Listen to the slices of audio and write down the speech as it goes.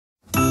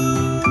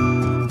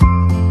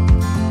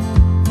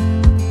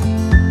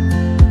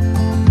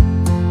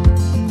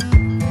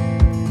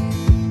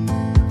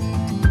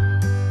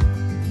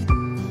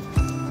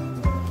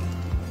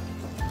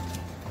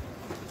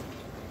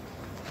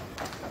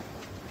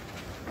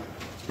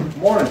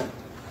Morning.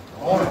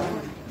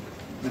 Morning.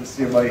 Good to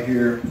see everybody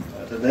here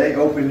today.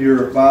 Open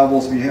your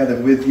Bibles, if you have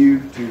them with you,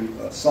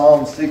 to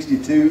Psalm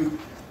 62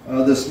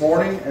 this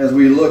morning as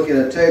we look at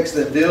a text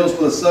that deals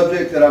with a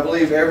subject that I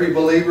believe every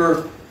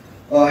believer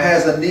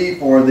has a need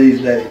for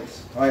these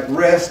days. Right?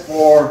 Rest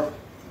for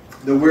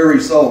the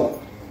weary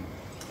soul.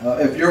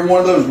 If you're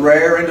one of those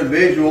rare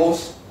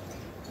individuals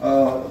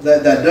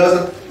that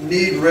doesn't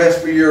need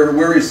rest for your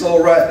weary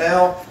soul right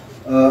now,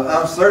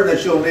 I'm certain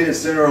that you'll need it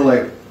sooner or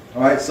later.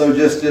 All right, so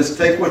just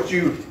take what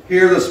you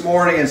hear this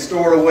morning and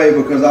store it away,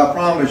 because I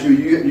promise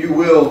you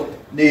will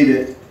need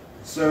it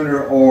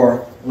sooner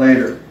or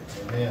later.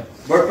 Amen.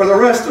 But for the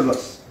rest of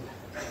us,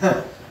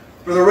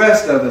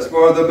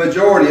 for the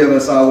majority of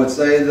us, I would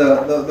say,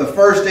 the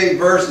first 8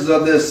 verses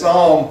of this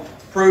psalm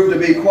prove to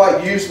be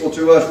quite useful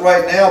to us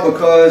right now,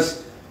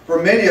 because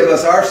for many of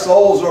us, our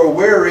souls are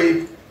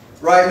weary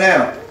right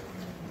now.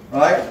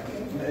 Right?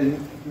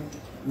 And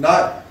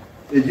not...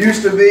 It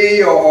used to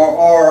be,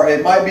 or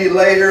it might be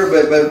later,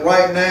 but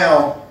right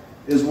now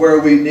is where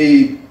we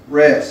need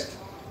rest.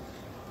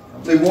 I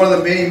believe one of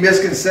the many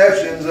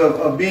misconceptions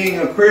of being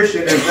a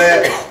Christian is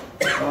that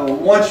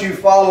once you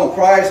follow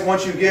Christ,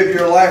 once you give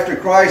your life to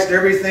Christ,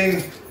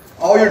 everything,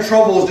 all your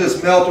troubles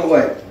just melt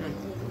away.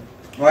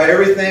 Right?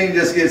 Everything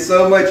just gets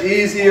so much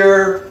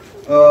easier.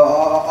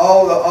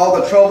 All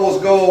the troubles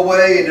go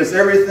away, and just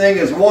everything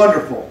is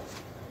wonderful.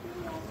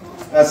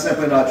 That's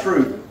simply not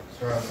true.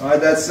 Right,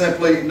 that's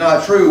simply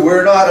not true.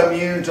 We're not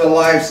immune to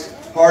life's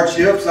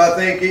hardships. I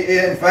think,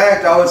 in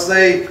fact, I would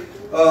say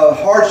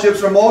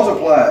hardships are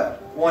multiplied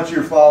once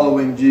you're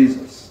following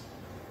Jesus.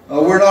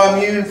 We're not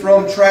immune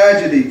from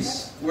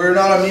tragedies. We're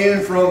not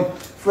immune from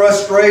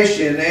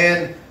frustration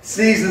and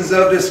seasons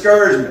of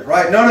discouragement.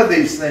 Right? None of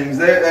these things.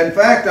 In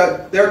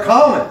fact, they're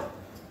common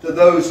to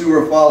those who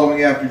are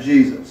following after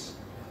Jesus.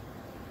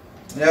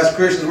 And as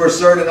Christians, we're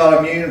certainly not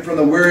immune from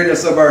the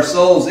weariness of our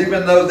souls,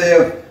 even though they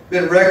have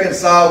been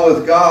reconciled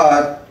with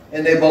God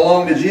and they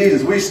belong to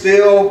Jesus. We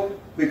still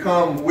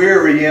become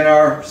weary in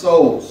our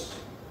souls.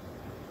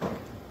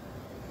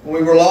 When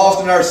we were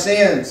lost in our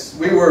sins,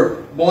 we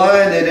were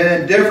blinded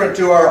and indifferent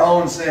to our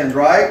own sins,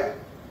 right?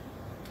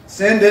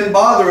 Sin didn't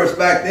bother us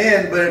back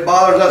then, but it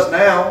bothers us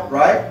now,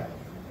 right?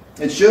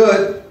 It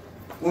should.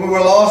 When we were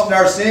lost in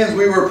our sins,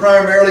 we were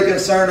primarily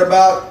concerned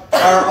about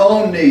our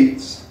own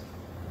needs.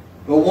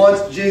 But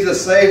once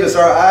Jesus saved us,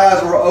 our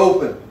eyes were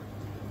open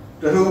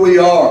to who we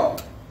are.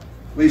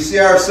 We see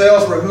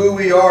ourselves for who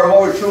we are and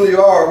what we truly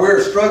are.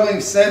 We're struggling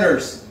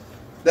sinners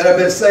that have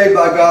been saved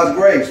by God's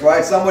grace,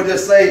 right? Some would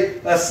just say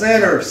a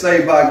sinner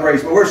saved by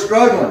grace. But we're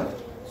struggling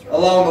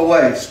along the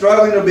way.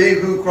 Struggling to be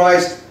who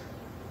Christ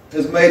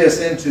has made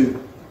us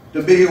into.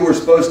 To be who we're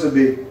supposed to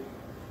be.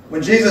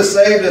 When Jesus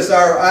saved us,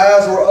 our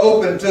eyes were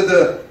open to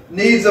the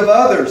needs of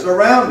others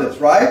around us,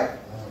 right?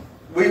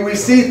 We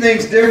see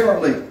things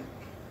differently.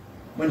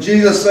 When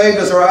Jesus saved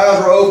us, our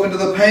eyes were open to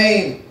the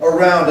pain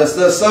around us,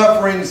 the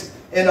sufferings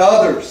in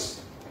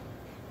others.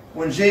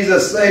 When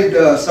Jesus saved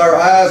us, our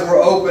eyes were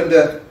opened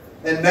to,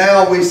 and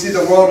now we see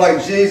the world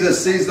like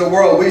Jesus sees the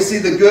world. We see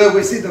the good,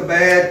 we see the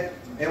bad,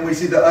 and we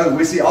see the ugly.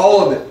 We see all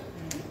of it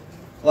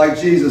like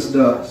Jesus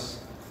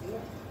does.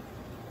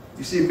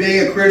 You see,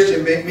 being a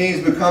Christian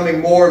means becoming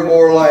more and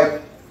more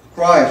like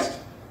Christ.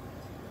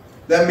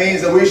 That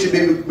means that we should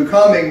be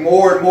becoming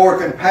more and more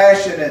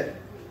compassionate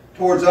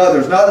towards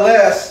others, not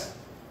less.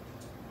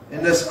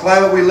 In this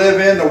climate we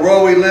live in, the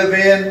world we live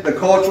in, the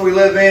culture we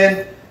live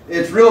in,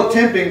 it's real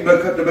tempting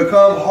to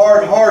become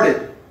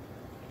hard-hearted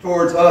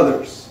towards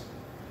others.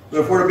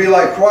 But if we're to be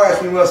like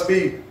Christ, we must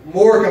be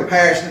more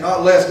compassionate,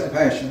 not less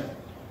compassionate.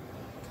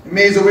 It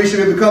means that we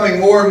should be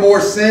becoming more and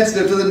more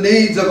sensitive to the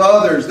needs of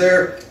others,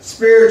 their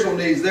spiritual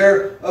needs,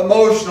 their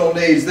emotional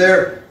needs,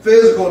 their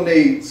physical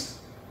needs.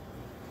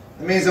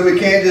 It means that we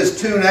can't just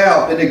tune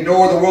out and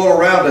ignore the world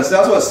around us.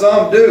 That's what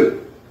some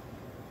do,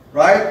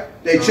 right?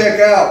 They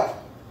check out.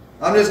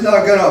 I'm just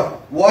not going to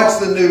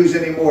watch the news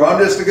anymore.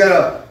 I'm just going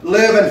to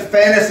live in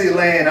fantasy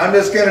land. I'm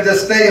just going to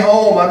just stay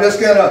home. I'm just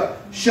going to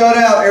shut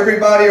out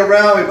everybody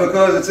around me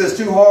because it's just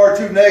too hard,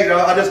 too negative.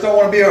 I just don't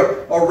want to be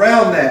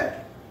around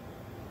that.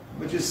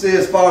 But you see,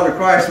 as followers of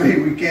Christ,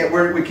 we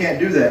can't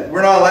do that.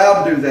 We're not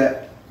allowed to do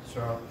that.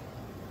 Sure.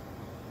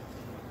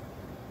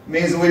 It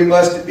means that we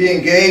must be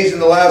engaged in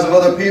the lives of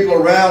other people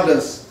around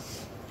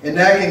us. And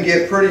that can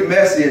get pretty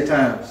messy at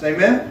times.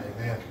 Amen?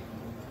 Amen.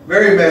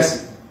 Very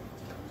messy.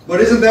 But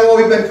isn't that what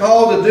we've been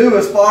called to do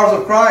as followers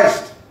of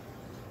Christ?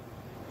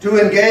 To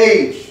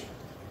engage.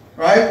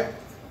 Right?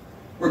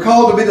 We're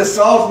called to be the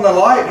salt and the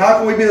light. How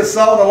can we be the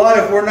salt and the light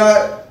if we're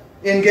not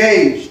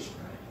engaged?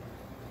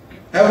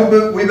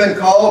 Haven't we been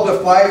called to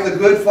fight the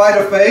good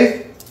fight of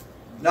faith?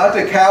 Not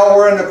to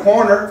cower in the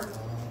corner,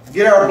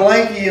 get our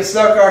blankie and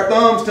suck our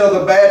thumbs till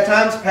the bad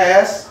times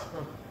pass.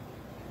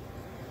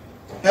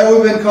 Haven't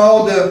we been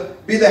called to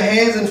be the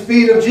hands and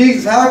feet of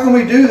Jesus? How can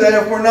we do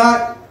that if we're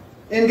not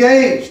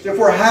engaged, if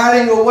we're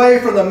hiding away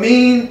from the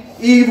mean,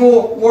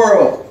 evil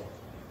world?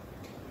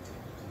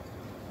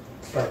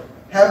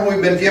 Haven't we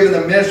been given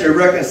the ministry of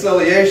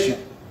reconciliation?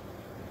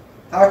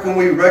 How can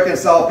we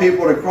reconcile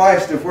people to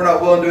Christ if we're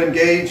not willing to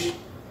engage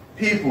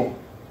people?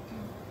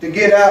 To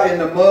get out in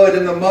the mud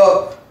and the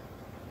muck.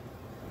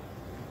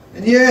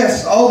 And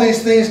yes, all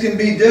these things can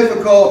be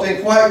difficult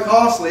and quite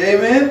costly.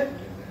 Amen?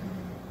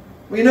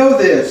 We know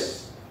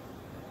this.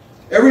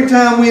 Every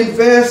time we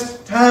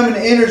invest time and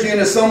energy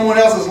into someone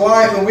else's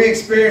life and we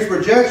experience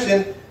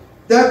rejection,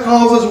 that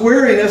causes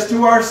weariness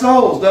to our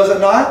souls, does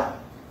it not?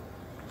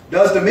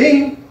 Does to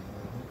me.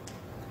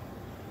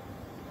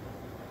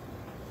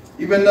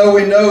 Even though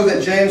we know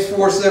that James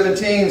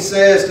 4:17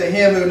 says, to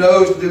him who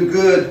knows to do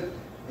good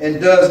and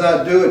does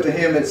not do it, to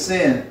him it's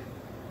sin,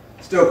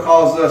 still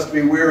causes us to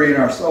be weary in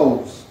our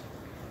souls.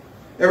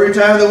 Every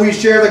time that we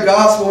share the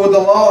gospel with the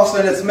lost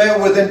and it's met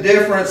with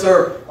indifference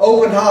or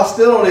open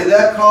hostility,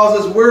 that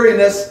causes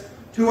weariness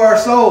to our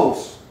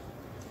souls.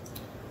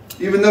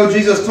 Even though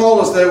Jesus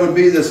told us that it would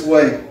be this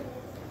way.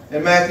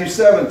 In Matthew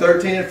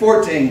 7:13 and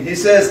 14, he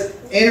says,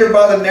 enter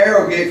by the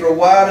narrow gate, for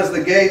wide is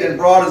the gate and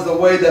broad is the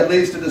way that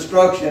leads to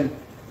destruction,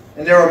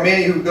 and there are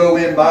many who go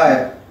in by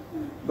it.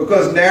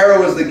 Because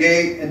narrow is the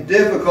gate and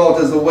difficult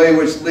is the way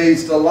which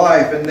leads to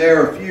life, and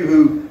there are few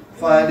who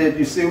find it.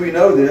 You see, we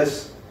know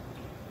this.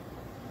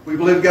 We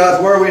believe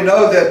God's word. We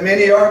know that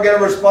many aren't going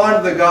to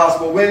respond to the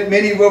gospel.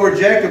 Many will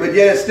reject it, but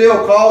yet it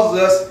still causes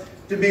us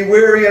to be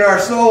weary in our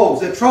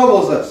souls. It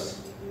troubles us.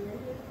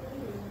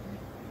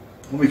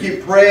 When we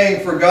keep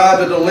praying for God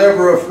to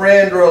deliver a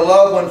friend or a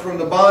loved one from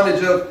the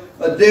bondage of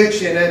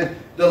addiction and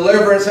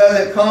deliverance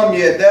hasn't come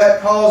yet,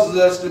 that causes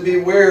us to be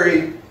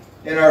weary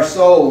in our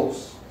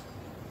souls.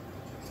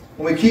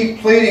 When we keep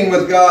pleading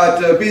with God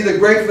to be the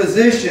great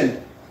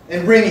physician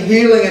and bring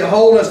healing and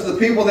wholeness to the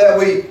people that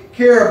we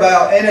care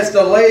about, and it's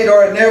delayed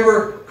or it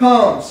never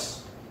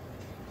comes,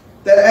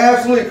 that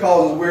absolutely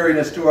causes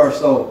weariness to our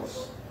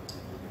souls.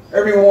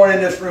 Everyone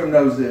in this room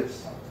knows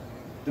this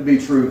to be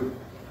true.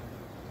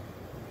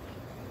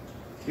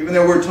 Even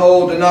though we're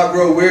told to not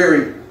grow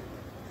weary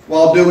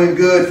while doing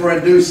good, for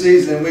in due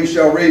season we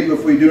shall reap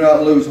if we do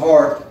not lose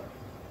heart.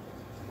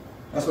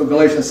 That's what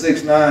Galatians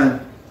 6:9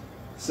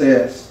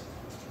 says.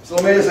 So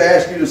let me just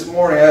ask you this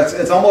morning,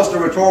 it's almost a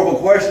rhetorical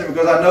question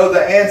because I know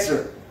the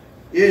answer.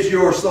 Is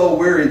your soul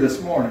weary this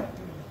morning?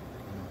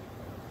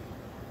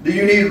 Do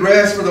you need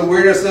rest for the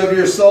weariness of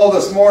your soul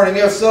this morning?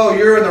 If so,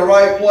 you're in the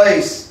right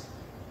place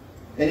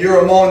and you're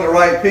among the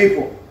right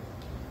people.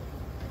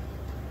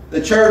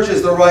 The church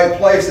is the right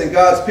place and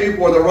God's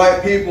people are the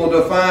right people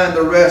to find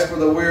the rest for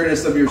the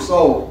weariness of your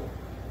soul.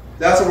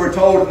 That's what we're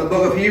told in the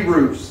book of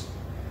Hebrews.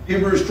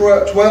 Hebrews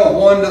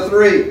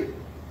 12:1-3. It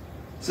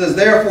says,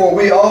 therefore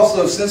we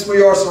also, since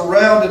we are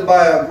surrounded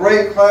by a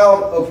great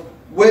cloud of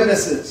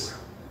witnesses,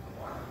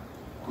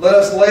 let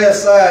us lay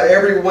aside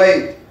every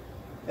weight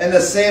and the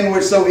sin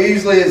which so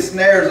easily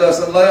ensnares us,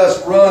 and let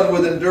us run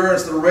with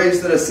endurance the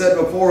race that is set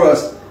before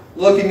us,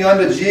 looking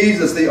unto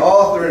Jesus, the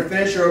author and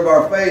finisher of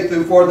our faith,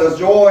 who for the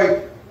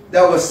joy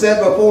that was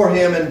set before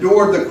him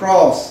endured the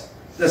cross,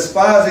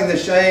 despising the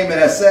shame, and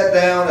has sat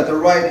down at the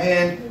right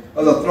hand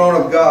of the throne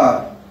of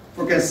God.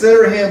 For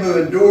consider him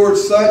who endured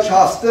such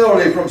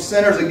hostility from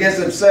sinners against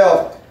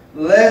himself,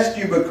 lest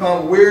you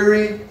become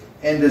weary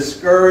and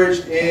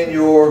discouraged in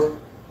your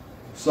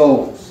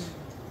souls.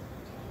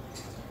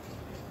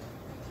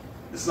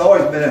 This has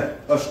always been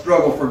a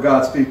struggle for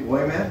God's people.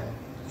 Amen?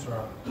 That's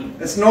right.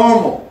 It's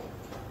normal.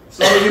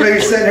 Some of you may be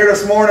sitting here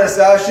this morning and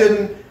say,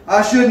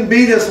 I shouldn't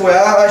be this way.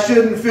 I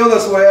shouldn't feel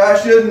this way. I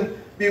shouldn't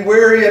be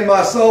weary in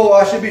my soul.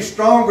 I should be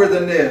stronger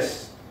than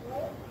this.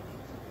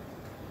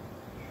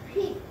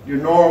 You're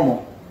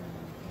normal.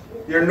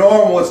 You're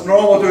normal. It's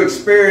normal to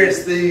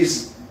experience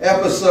these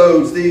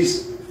episodes,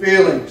 these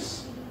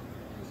feelings.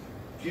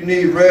 If you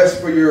need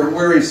rest for your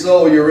weary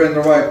soul, you're in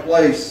the right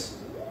place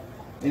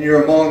and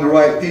you're among the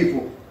right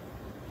people.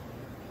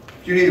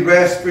 If you need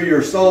rest for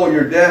your soul,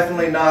 you're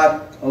definitely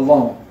not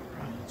alone.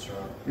 That's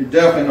right. You're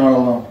definitely not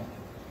alone.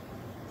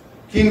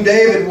 King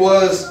David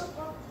was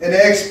an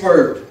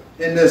expert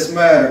in this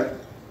matter.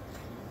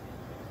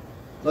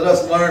 Let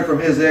us learn from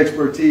his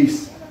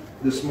expertise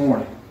this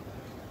morning.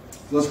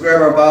 Let's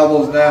grab our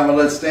Bibles now and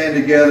let's stand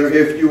together,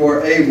 if you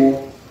are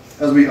able,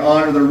 as we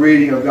honor the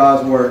reading of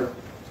God's Word.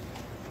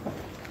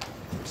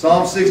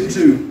 Psalm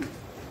 62.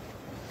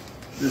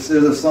 This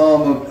is a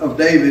psalm of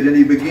David, and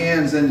he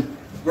begins in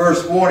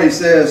verse 1. He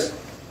says,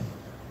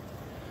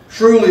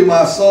 truly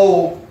my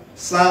soul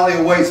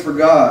silently waits for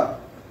God.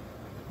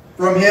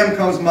 From him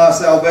comes my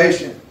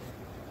salvation.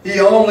 He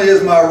only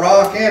is my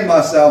rock and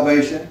my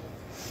salvation.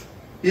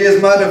 He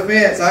is my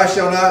defense. I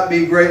shall not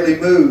be greatly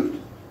moved.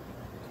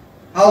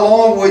 How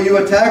long will you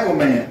attack a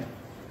man?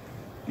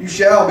 You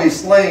shall be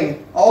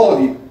slain, all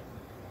of you,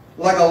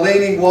 like a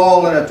leaning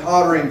wall and a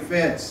tottering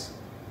fence.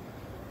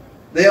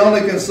 They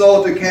only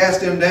consult to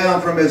cast him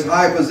down from his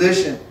high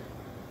position.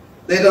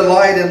 They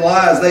delight in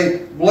lies.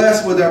 They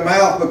bless with their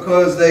mouth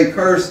because they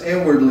curse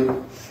inwardly.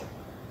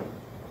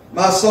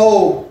 My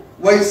soul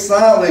waits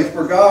silently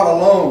for God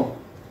alone,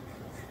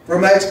 for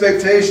my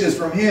expectation is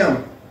from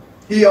him.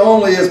 He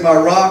only is my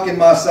rock and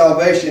my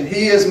salvation.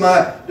 He is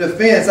my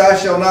defense. I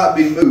shall not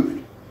be moved.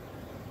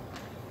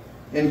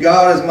 And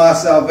God is my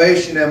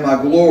salvation and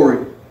my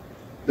glory.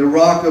 The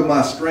rock of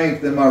my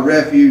strength and my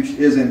refuge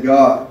is in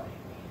God.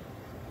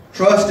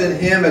 Trust in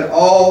Him at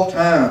all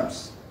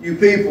times. You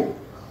people,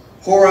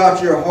 pour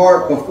out your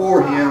heart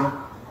before Him.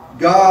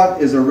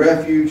 God is a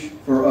refuge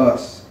for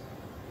us.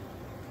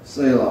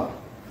 Selah.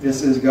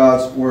 This is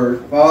God's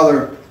Word.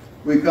 Father,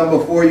 we come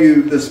before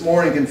you this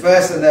morning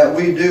confessing that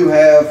we do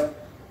have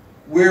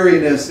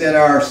weariness in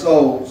our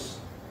souls.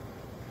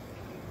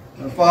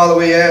 And Father,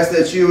 we ask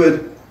that you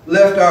would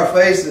lift our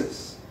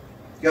faces.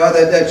 God,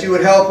 that you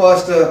would help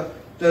us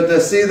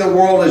to see the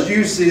world as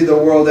you see the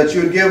world. That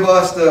you would give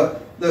us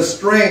the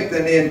strength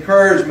and the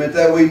encouragement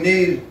that we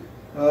need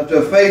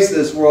to face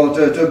this world.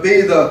 To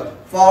be the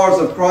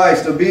followers of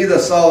Christ. To be the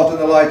salt and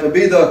the light. To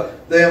be the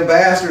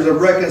ambassadors of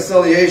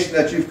reconciliation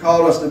that you've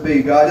called us to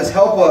be. God, just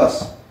help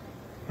us.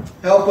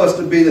 Help us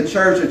to be the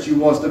church that you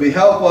want us to be.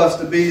 Help us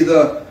to be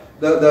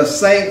the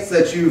saints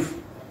that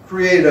you've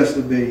created us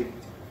to be.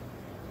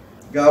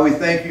 God, we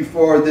thank you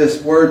for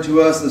this word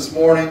to us this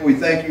morning. We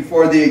thank you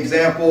for the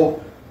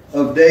example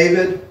of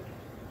David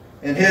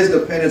and his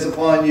dependence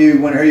upon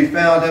you when he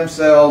found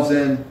himself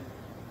in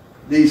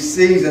these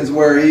seasons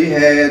where he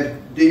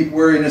had deep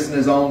weariness in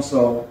his own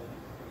soul.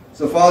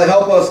 So, Father,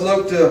 help us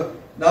look to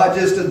not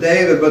just to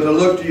David, but to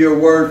look to your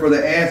word for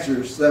the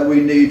answers that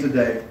we need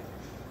today.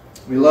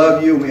 We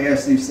love you and we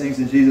ask these things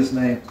in Jesus'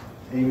 name.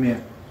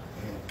 Amen.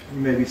 You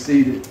may be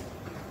seated.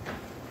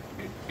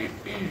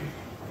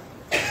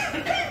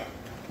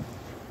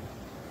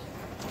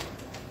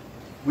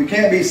 We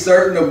can't be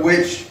certain of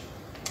which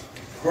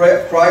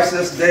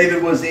crisis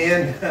David was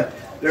in.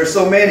 There's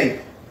so many.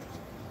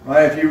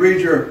 Right? If you read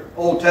your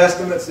Old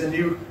Testaments and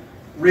you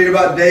read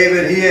about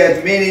David, he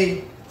had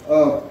many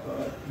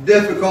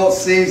difficult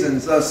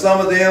seasons.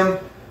 Some of them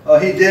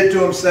he did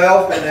to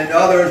himself, and then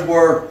others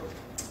were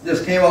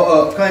just came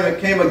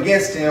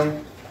against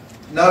him,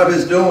 not of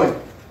his doing.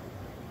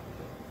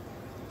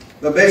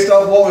 But based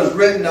off what was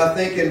written, I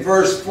think in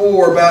verse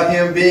 4 about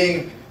him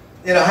being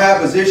in a high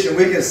position,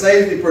 we can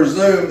safely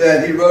presume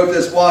that he wrote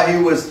this while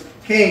he was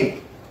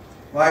king,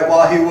 right?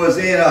 While he was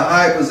in a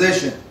high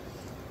position.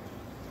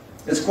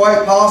 It's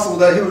quite possible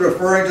that he was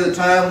referring to the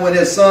time when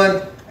his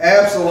son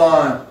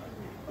Absalom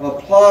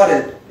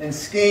plotted and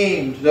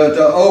schemed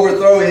to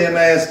overthrow him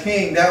as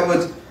king. That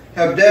would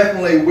have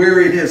definitely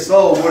wearied his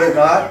soul, would it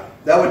not?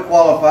 That would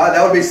qualify.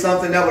 That would be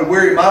something that would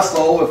weary my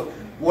soul if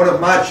one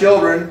of my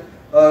children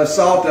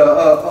sought to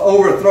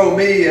overthrow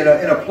me in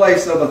a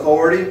place of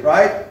authority,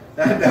 right?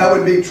 That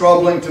would be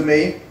troubling to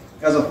me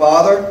as a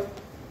father.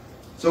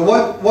 So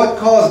what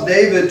caused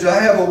David to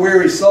have a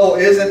weary soul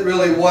isn't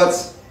really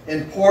what's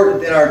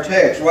important in our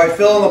text, right?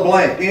 Fill in the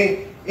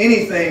blank.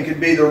 Anything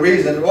could be the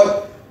reason.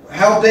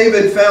 How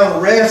David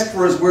found rest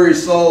for his weary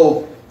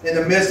soul in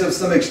the midst of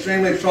some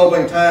extremely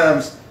troubling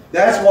times,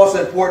 that's what's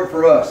important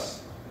for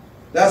us.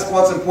 That's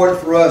what's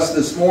important for us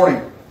this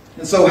morning.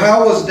 And so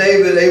how was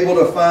David able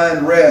to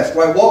find rest?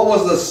 Right? What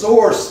was the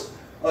source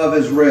of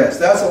his rest?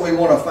 That's what we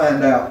want to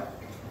find out.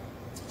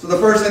 So the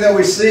first thing that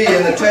we see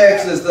in the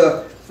text is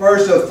the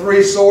first of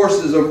three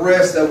sources of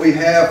rest that we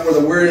have for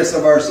the weariness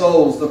of our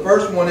souls. The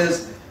first one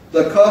is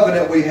the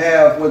covenant we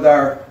have with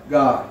our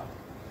God.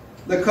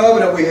 The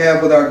covenant we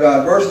have with our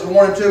God. Verses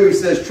 1 and 2, he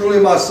says, "Truly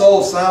my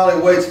soul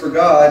silently waits for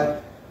God.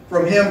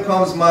 From Him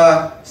comes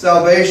my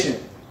salvation.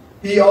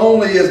 He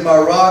only is my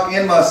rock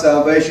and my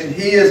salvation.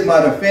 He is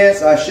my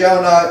defense. I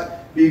shall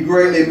not be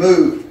greatly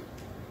moved."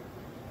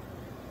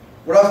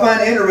 What I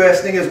find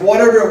interesting is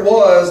whatever it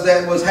was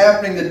that was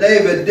happening to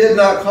David did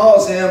not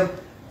cause him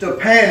to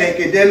panic.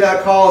 It did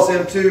not cause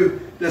him to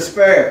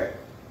despair.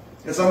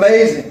 It's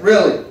amazing,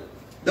 really.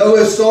 Though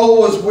his soul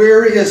was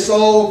weary, his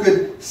soul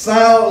could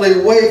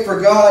silently wait for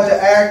God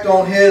to act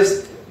on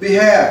his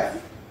behalf.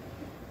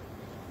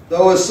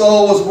 Though his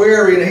soul was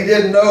weary and he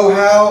didn't know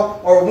how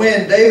or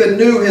when, David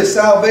knew his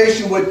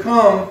salvation would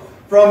come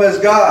from his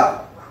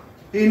God.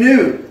 He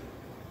knew.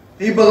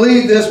 He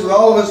believed this with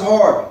all of his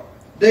heart.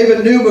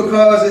 David knew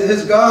because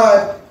his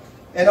God,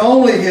 and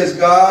only his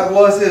God,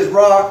 was his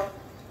rock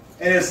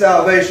and his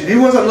salvation. He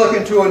wasn't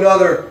looking to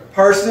another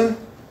person,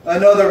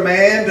 another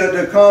man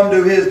to come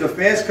to his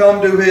defense,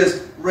 come to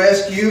his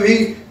rescue.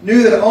 He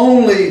knew that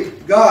only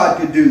God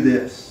could do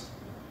this.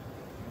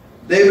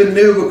 David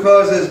knew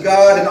because his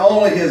God and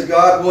only his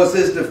God was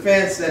his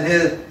defense,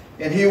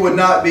 and he would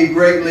not be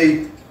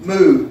greatly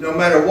moved, no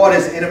matter what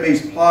his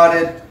enemies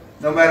plotted,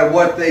 no matter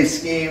what they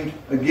schemed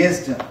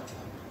against him.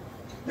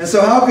 And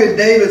so how could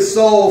David's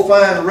soul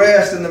find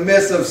rest in the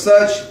midst of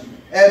such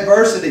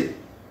adversity?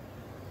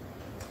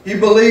 He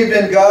believed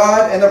in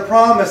God and the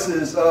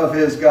promises of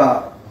his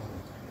God.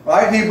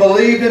 Right? He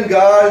believed in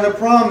God and the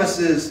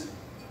promises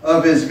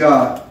of his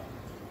God.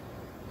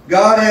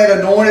 God had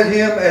anointed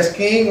him as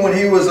king when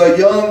he was a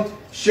young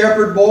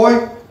shepherd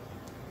boy.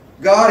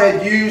 God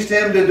had used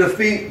him to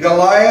defeat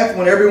Goliath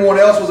when everyone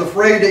else was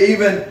afraid to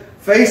even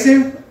face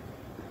him.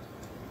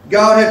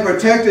 God had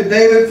protected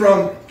David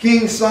from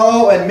King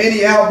Saul and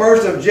many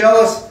outbursts of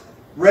jealous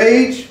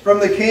rage from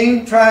the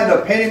king, trying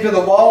to pin him to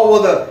the wall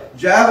with a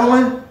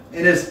javelin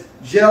in his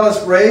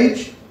jealous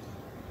rage.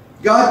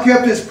 God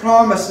kept his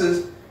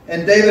promises,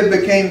 and David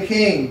became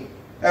king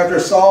after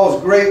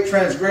Saul's great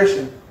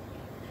transgression.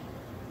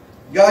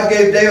 God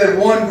gave David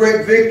one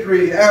great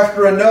victory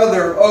after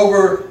another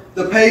over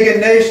the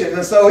pagan nations.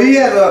 And so he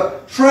had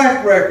a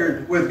track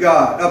record with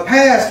God, a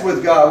past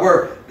with God,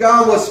 where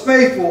God was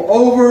faithful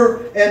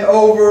over and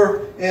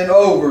over and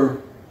over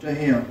to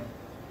him.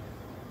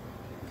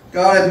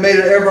 God had made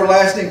an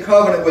everlasting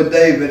covenant with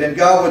David, and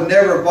God would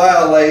never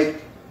violate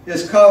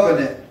his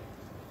covenant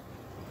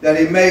that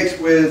he makes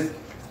with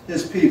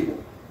his people.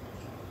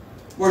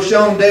 We're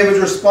shown David's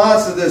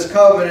response to this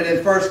covenant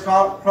in 1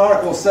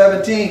 Chronicles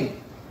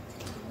 17,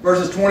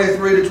 verses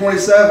 23 to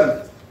 27.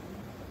 It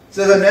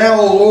says, "And now,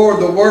 O Lord,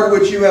 the word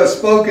which you have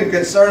spoken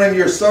concerning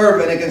your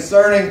servant and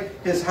concerning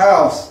his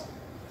house,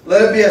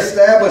 let it be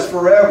established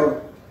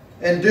forever,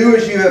 and do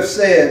as you have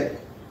said.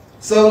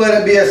 So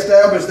let it be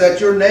established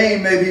that your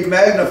name may be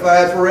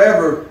magnified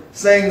forever,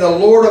 saying, the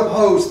Lord of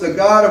hosts, the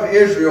God of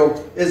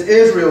Israel, is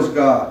Israel's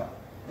God.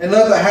 And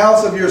let the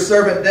house of your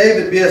servant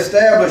David be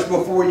established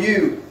before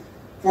you.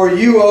 For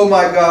you, O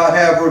my God,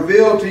 have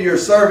revealed to your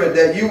servant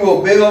that you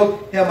will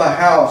build him a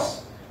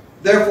house.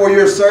 Therefore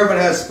your servant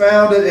has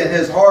found it in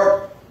his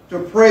heart to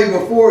pray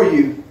before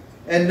you.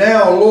 And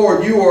now,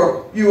 Lord, you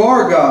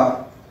are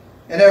God,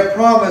 and have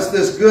promised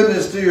this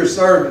goodness to your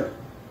servant.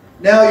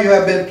 Now you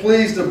have been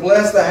pleased to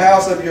bless the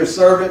house of your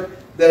servant,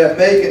 that it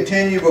may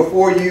continue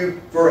before you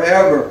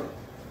forever.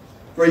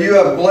 For you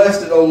have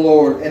blessed it, O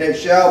Lord, and it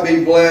shall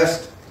be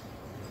blessed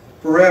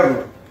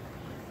forever."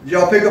 Did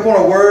y'all pick up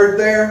on a word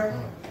there?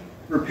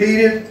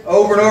 Repeated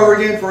over and over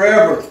again,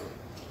 forever.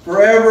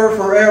 Forever,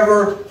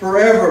 forever,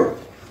 forever.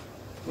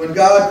 When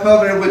God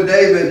covenanted with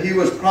David, he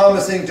was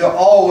promising to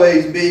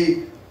always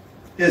be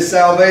his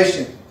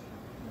salvation.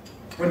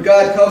 When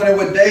God covenanted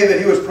with David,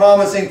 he was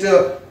promising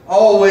to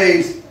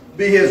always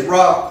be his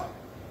rock.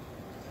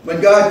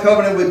 When God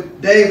covenanted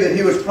with David,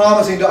 he was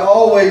promising to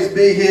always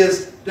be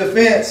his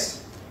defense.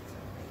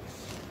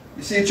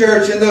 You see,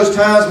 church, in those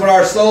times when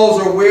our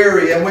souls are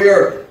weary and we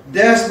are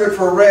desperate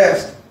for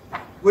rest,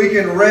 we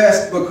can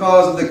rest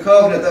because of the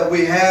covenant that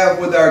we have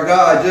with our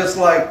God, just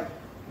like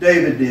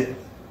David did.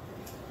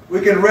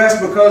 We can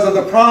rest because of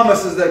the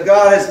promises that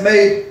God has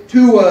made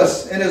to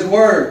us in his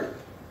word.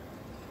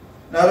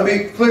 Now, to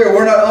be clear,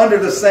 we're not under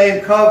the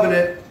same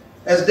covenant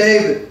as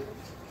David.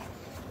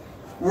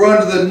 We're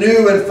under the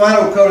new and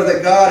final covenant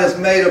that God has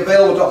made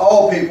available to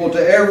all people,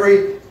 to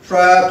every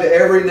tribe, to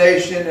every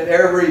nation, and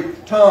every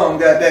tongue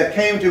that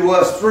came to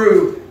us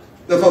through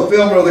the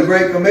fulfillment of the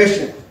Great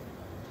Commission.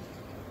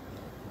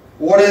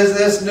 What is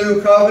this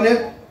new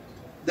covenant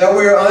that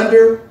we are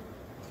under?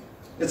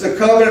 It's a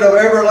covenant of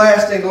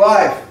everlasting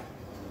life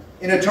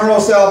in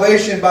eternal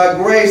salvation by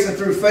grace and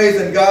through faith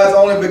in God's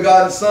only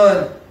begotten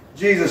Son,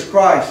 Jesus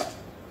Christ.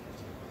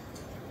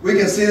 We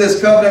can see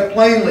this covenant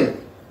plainly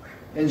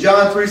in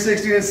John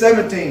 3:16 and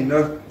 17,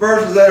 the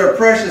verses that are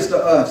precious to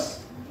us.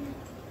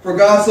 "For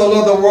God so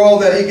loved the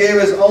world that he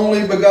gave his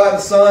only begotten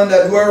Son,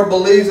 that whoever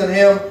believes in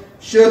him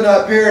should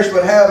not perish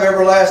but have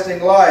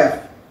everlasting life.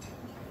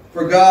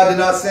 For God did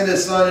not send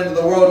his Son into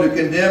the world to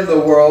condemn the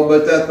world,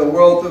 but that the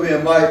world through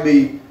him might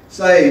be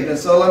saved." And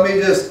so let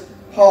me just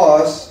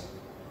pause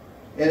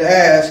and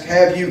ask,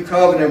 have you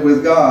covenanted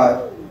with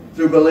God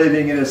through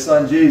believing in his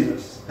Son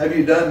Jesus? Have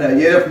you done that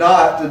yet? If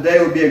not, today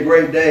would be a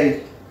great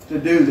day to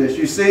do this.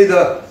 You see,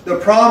 the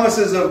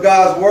promises of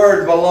God's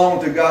word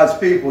belong to God's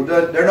people.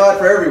 They're not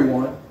for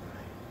everyone.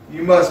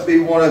 You must be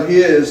one of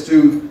his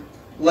to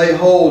lay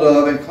hold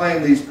of and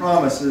claim these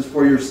promises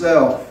for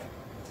yourself.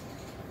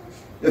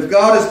 If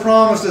God has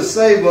promised to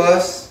save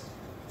us,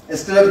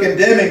 instead of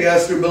condemning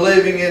us through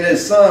believing in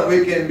his Son,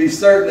 we can be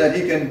certain that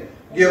he can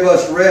give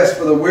us rest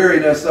for the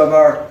weariness of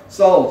our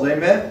souls.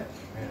 Amen?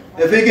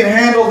 If he can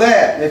handle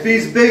that, if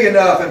he's big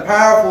enough and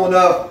powerful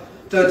enough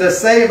to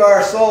save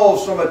our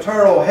souls from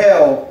eternal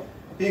hell,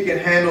 he can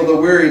handle the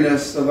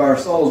weariness of our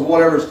souls,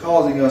 whatever's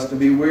causing us to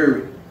be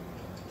weary.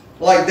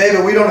 Like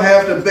David, we don't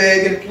have to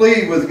beg and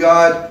plead with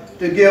God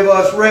to give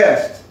us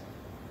rest.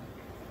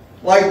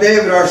 Like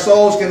David, our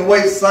souls can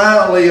wait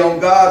silently on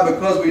God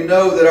because we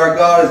know that our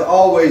God is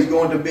always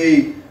going to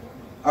be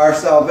our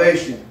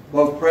salvation,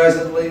 both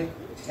presently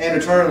and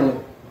eternally.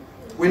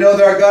 We know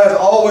that our God is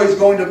always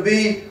going to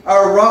be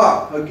our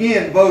rock,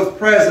 again, both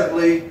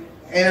presently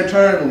and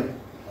eternally.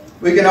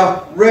 We can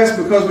rest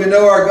because we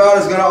know our God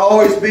is going to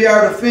always be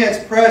our defense,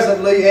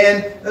 presently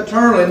and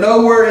eternally.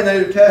 Nowhere in the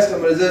New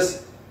Testament is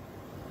this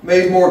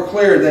made more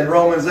clear than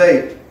Romans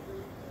 8.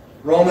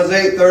 Romans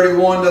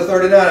 8:31 to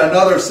 39,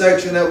 another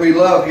section that we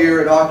love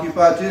here at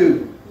Occupy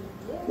 2.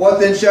 "What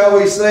then shall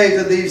we say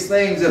to these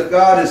things? If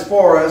God is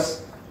for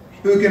us,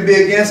 who can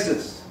be against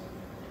us?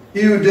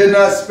 He who did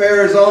not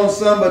spare his own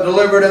Son, but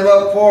delivered him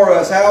up for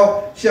us,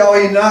 how shall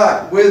he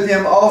not with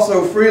him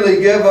also freely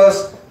give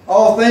us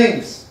all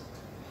things?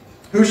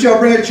 Who shall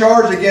bring a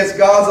charge against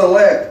God's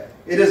elect?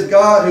 It is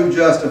God who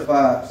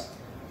justifies.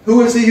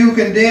 Who is he who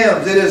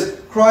condemns? It is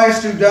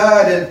Christ who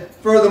died and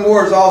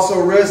furthermore is also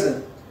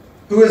risen,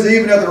 who is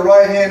even at the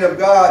right hand of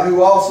God,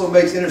 who also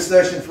makes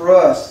intercession for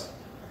us.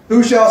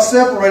 Who shall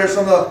separate us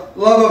from the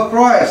love of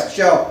Christ?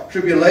 Shall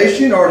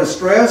tribulation or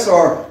distress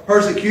or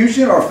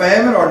persecution or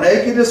famine or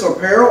nakedness or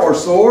peril or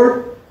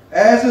sword?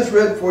 As is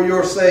written, for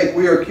your sake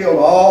we are killed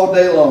all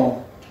day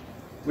long.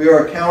 We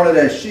are accounted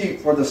as sheep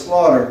for the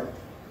slaughter.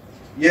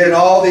 Yet in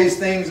all these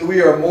things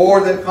we are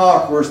more than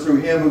conquerors through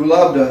him who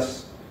loved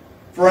us.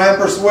 For I am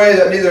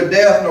persuaded that neither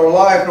death, nor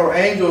life, nor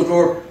angels,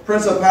 nor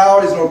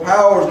principalities, nor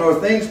powers, nor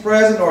things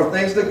present, nor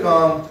things to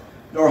come,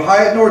 nor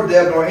height, nor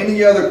depth, nor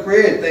any other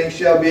created thing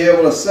shall be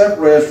able to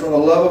separate us from the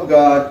love of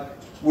God,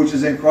 which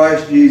is in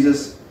Christ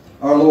Jesus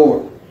our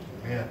Lord.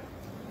 Amen.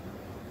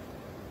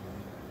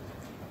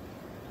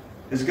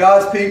 As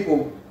God's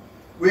people,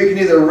 we can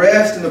either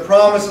rest in the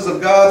promises of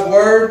God's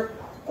Word,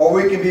 or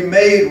we can be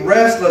made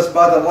restless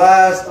by the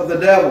lies of the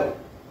devil.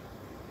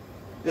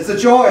 It's a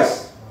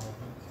choice.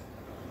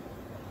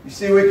 You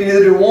see, we can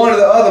either do one or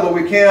the other, but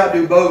we cannot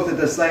do both at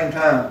the same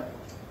time.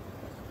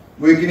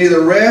 We can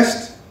either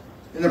rest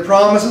in the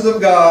promises of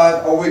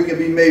God, or we can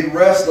be made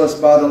restless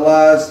by the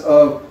lies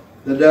of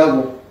the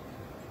devil.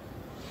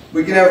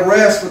 We can have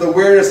rest for the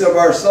weariness of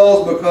our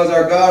souls because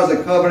our God is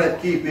a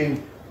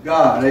covenant-keeping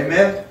God.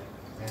 Amen?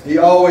 He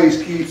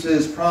always keeps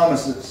His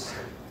promises.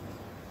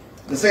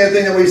 The second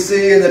thing that we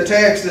see in the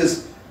text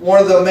is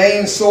one of the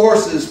main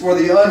sources for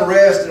the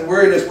unrest and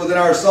weariness within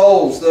our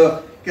souls,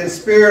 the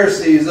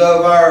conspiracies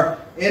of our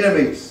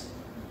enemies.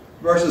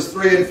 Verses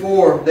 3 and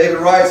 4, David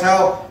writes,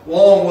 "How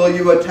long will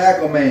you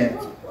attack a man?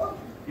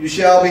 You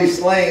shall be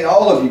slain,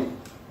 all of you.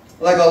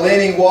 Like a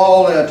leaning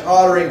wall and a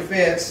tottering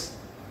fence,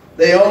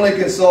 they only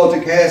consult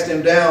to cast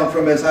him down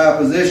from his high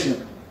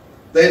position.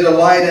 They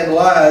delight in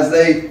lies.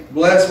 They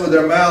bless with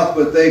their mouth,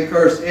 but they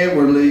curse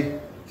inwardly.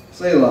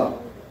 Selah."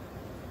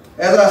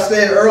 As I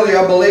stated earlier,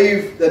 I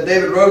believe that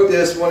David wrote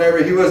this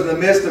whenever he was in the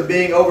midst of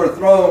being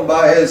overthrown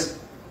by his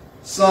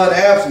son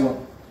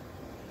Absalom.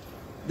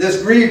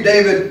 This grieved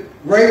David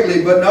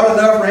greatly, but not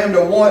enough for him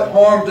to want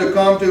harm to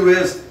come to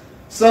his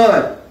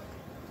son.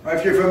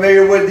 If you're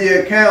familiar with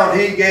the account,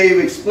 he gave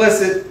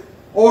explicit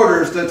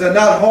orders to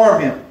not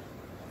harm him,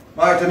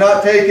 right, to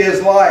not take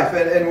his life.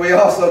 And we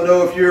also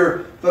know, if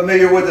you're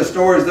familiar with the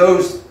stories,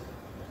 those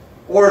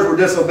orders were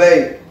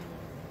disobeyed.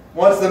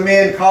 Once the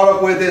men caught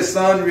up with his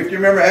son, if you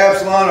remember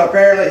Absalom,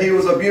 apparently he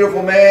was a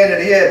beautiful man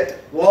and he had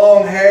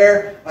long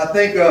hair. I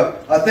think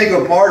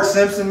of Marge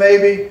Simpson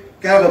maybe,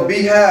 kind of a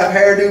beehive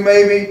hairdo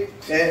maybe.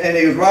 And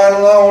he was riding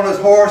along on his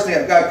horse and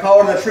he got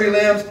caught in the tree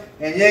limbs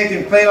and yanked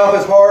him clean off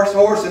his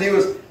horse, and he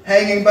was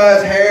hanging by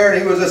his hair,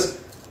 and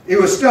he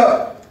was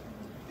stuck.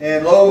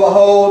 And lo and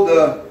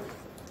behold,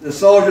 the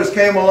soldiers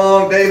came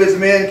along, David's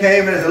men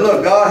came and said,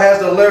 "Look, God has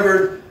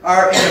delivered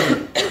our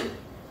enemy."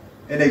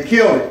 And they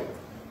killed him.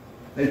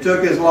 They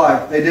took his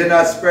life. They did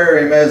not spare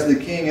him as the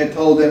king had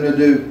told them to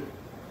do.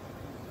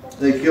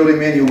 They killed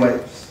him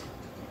anyways.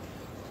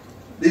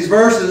 These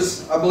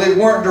verses, I believe,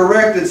 weren't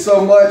directed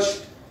so much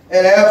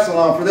at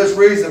Absalom for this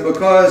reason,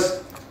 because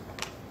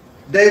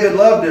David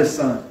loved his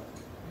son.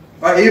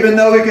 Right? Even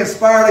though he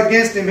conspired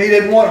against him, he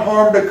didn't want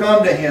harm to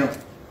come to him.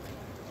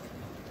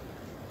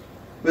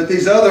 But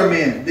these other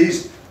men,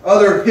 these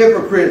other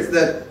hypocrites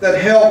that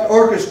helped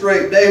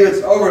orchestrate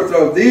David's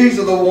overthrow, these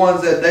are the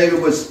ones that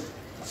David was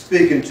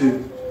speaking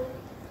to.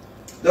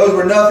 Those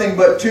were nothing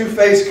but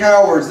two-faced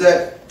cowards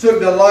that took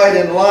delight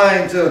in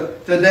lying to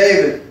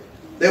David.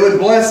 They would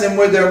bless him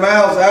with their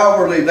mouths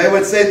outwardly. They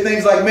would say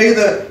things like, "May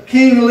the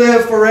king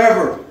live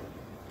forever."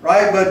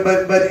 Right?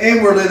 But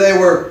inwardly they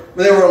were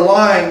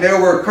lying. They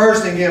were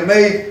cursing him.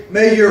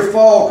 May your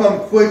fall come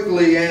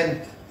quickly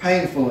and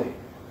painfully.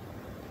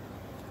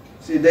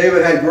 See,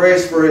 David had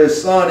grace for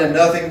his son and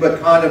nothing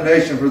but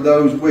condemnation for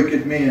those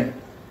wicked men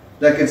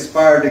that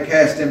conspired to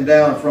cast him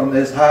down from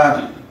his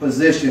high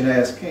position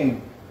as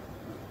king.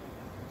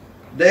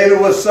 David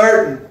was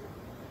certain.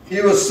 He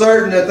was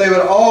certain that they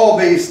would all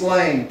be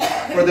slain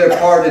for their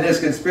part in his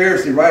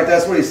conspiracy, right?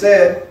 That's what he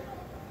said,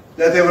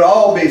 that they would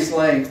all be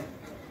slain.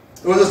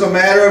 It was just a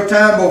matter of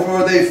time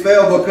before they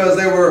fell, because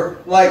they were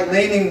like a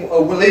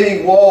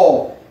leaning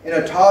wall in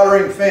a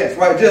tottering fence,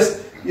 right?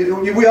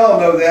 We all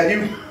know that.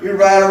 You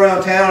ride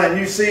around town and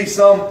you see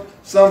some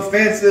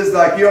fences,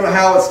 like you don't know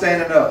how it's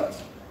standing up,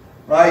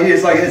 right?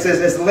 It's like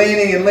it's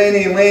leaning and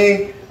leaning and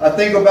leaning. I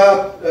think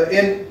about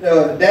in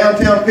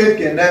downtown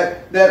Pitkin,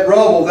 that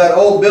rubble, that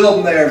old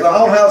building there. I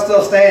don't know how it's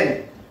still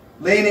standing.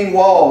 Leaning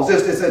walls.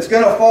 It's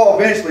going to fall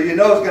eventually. You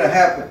know it's going to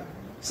happen.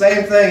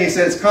 Same thing. He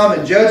said it's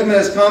coming. Judgment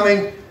is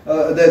coming.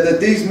 That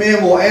these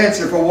men will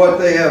answer for what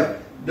they have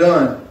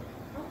done.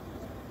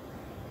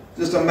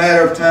 Just a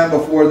matter of time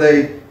before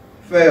they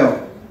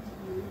fail.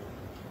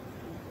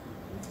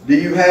 Do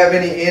you have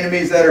any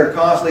enemies that are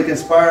constantly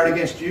conspiring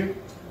against you?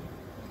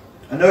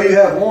 I know you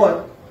have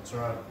one. That's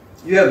right.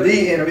 You have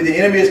the enemy. The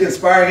enemy is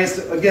conspiring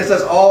against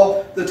us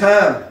all the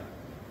time.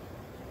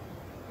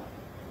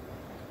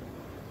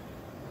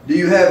 Do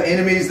you have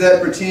enemies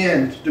that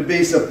pretend to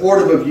be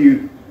supportive of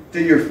you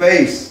to your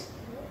face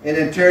and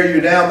then tear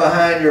you down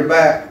behind your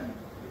back?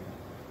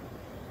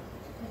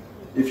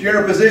 If you're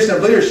in a position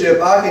of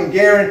leadership, I can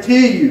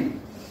guarantee you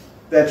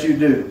that you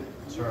do.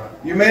 That's right.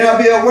 You may not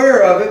be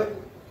aware of it,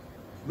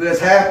 but it's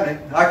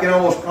happening. I can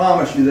almost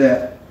promise you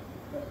that.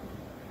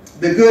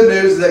 The good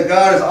news is that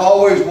God is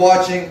always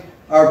watching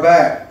our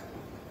back.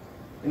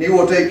 And He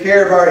will take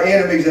care of our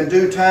enemies in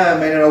due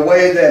time and in a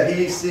way that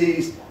He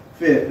sees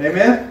fit.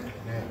 Amen?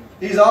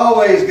 He's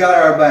always got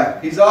our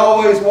back. He's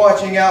always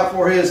watching out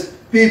for His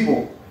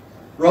people.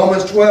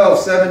 Romans 12,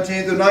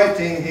 17 through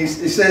 19, he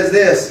says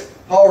this.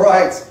 Paul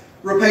writes,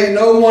 repay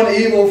no one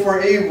evil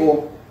for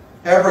evil.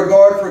 Have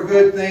regard for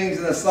good things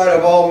in the sight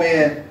of all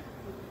men.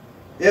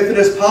 If it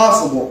is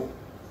possible,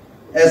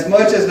 as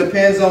much as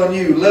depends on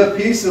you, live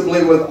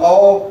peaceably with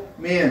all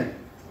men.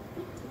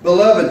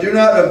 Beloved, do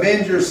not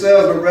avenge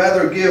yourselves, but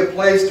rather give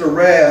place to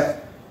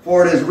wrath.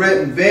 For it is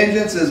written,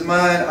 vengeance is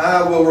mine,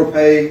 I will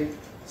repay,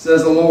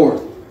 says the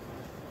Lord.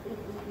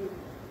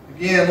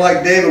 Again,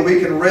 like David, we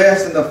can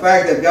rest in the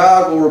fact that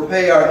God will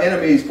repay our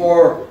enemies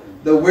for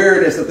the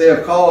weariness that they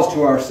have caused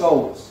to our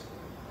souls.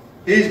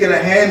 He's going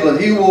to handle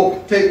it. He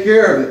will take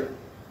care of it.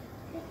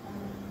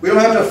 We don't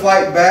have to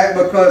fight back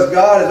because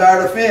God is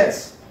our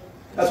defense.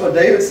 That's what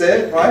David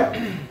said,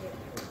 right?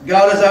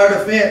 God is our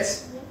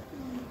defense.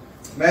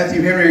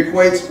 Matthew Henry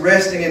equates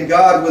resting in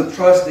God with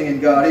trusting in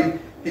God.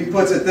 He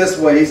puts it this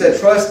way. He said,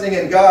 trusting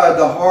in God,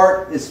 the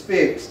heart is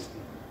fixed.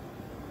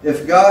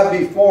 If God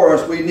be for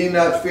us, we need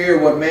not fear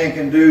what man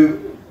can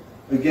do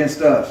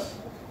against us.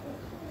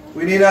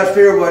 We need not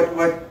fear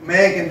what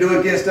man can do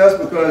against us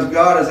because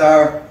God is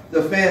our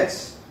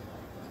defense.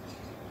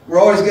 We're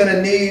always going to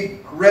need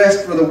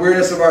rest for the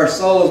weariness of our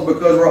souls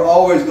because we're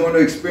always going to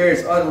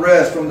experience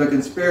unrest from the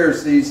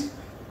conspiracies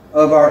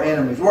of our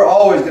enemies. We're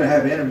always going to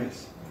have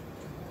enemies.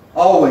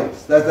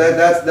 Always.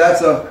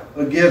 That's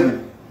a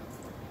given.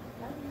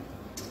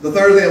 The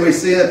third thing we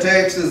see in the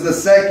text is the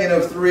second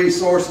of three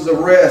sources of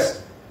rest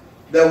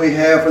that we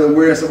have for the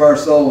weariness of our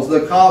souls.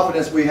 The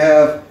confidence we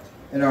have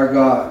in our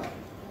God.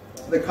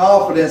 The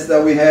confidence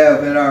that we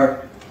have in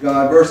our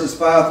God. Verses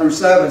 5 through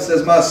 7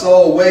 says, my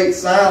soul waits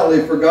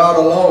silently for God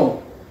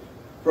alone,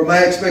 for my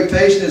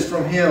expectation is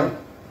from Him.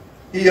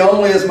 He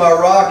only is my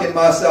rock and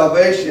my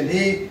salvation.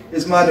 He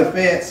is my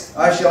defense.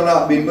 I shall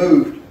not be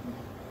moved.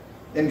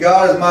 And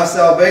God is my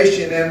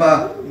salvation and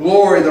my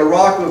glory, the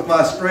rock of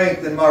my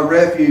strength, and my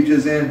refuge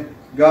is in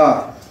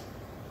God.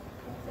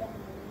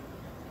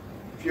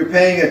 If you're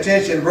paying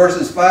attention,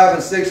 verses 5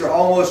 and 6 are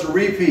almost a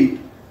repeat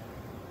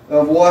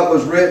of what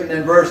was written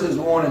in verses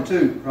 1 and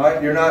 2.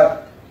 Right? You're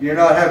not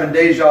having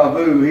deja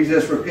vu. He's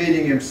just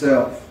repeating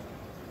himself.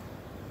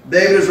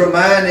 David is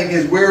reminding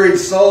his wearied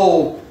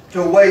soul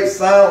to wait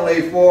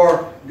silently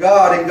for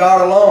God and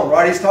God alone.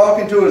 Right? He's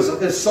talking to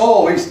his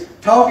soul. He's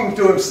talking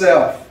to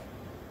himself.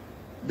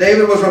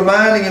 David was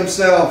reminding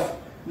himself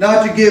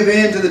not to give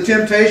in to the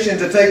temptation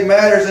to take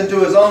matters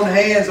into his own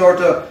hands or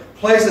to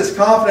place his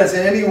confidence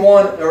in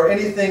anyone or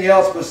anything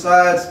else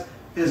besides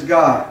his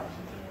God.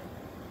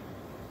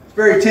 It's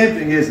very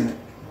tempting, isn't it,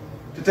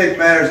 to take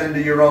matters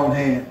into your own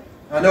hand?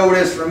 I know it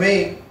is for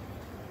me.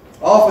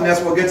 Often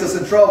that's what gets us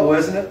in trouble,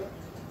 isn't it?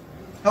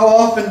 How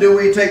often do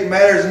we take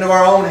matters into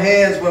our own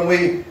hands when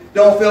we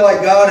don't feel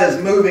like God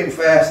is moving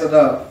fast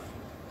enough?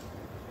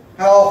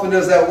 How often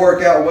does that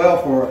work out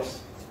well for us?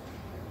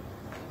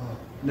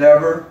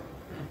 Never.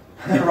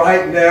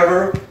 Right?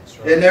 Never.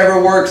 It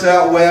never works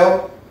out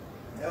well.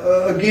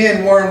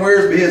 Again, Warren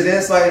Wiersbe, his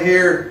insight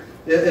here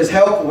is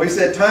helpful. He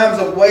said, times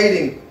of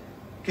waiting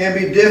can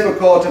be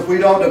difficult if we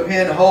don't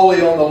depend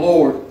wholly on the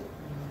Lord.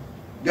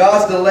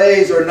 God's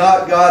delays are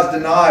not God's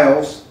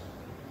denials,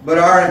 but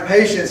our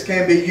impatience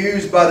can be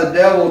used by the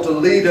devil to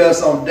lead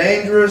us on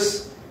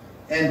dangerous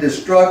and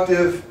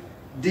destructive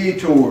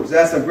detours.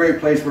 That's a great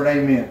place for an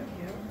amen.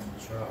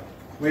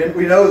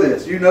 We know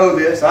this. You know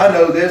this. I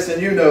know this.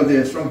 And you know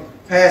this from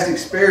past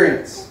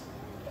experience.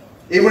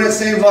 Even when it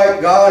seems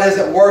like God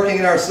isn't working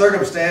in our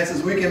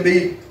circumstances, we can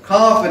be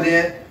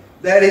confident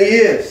that He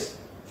is.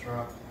 That's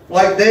right.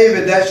 Like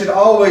David, that should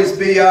always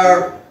be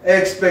our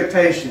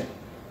expectation.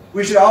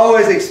 We should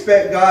always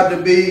expect God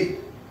to be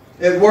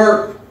at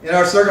work in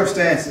our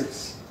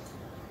circumstances.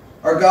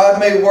 Our God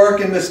may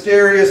work in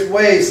mysterious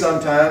ways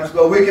sometimes,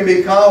 but we can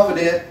be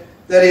confident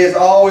that He is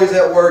always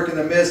at work in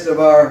the midst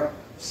of our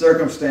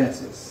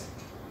circumstances.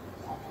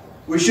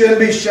 We shouldn't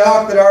be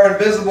shocked that our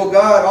invisible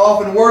God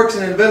often works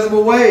in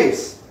invisible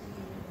ways.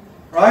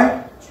 Right?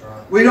 That's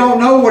right. We don't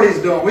know what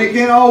He's doing. We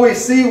can't always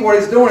see what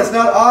He's doing. It's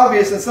not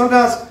obvious, and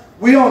sometimes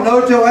we don't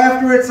know till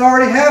after it's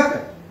already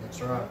happened. That's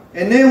right.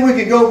 And then we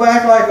can go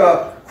back like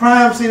a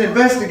crime scene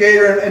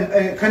investigator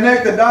and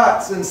connect the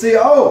dots and see,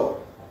 oh,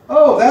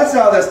 that's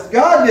how this,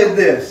 God did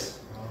this.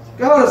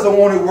 God is the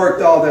one who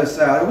worked all this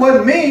out. It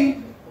wasn't me.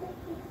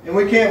 And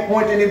we can't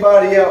point to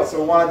anybody else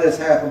or why this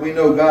happened. We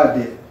know God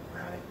did.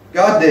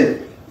 God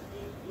did it.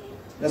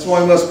 That's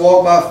why we must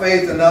walk by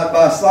faith and not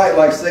by sight,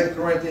 like 2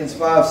 Corinthians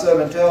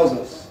 5:7 tells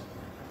us.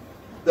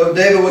 Though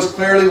David was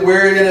clearly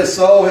wearied in his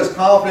soul, his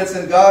confidence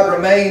in God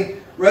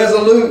remained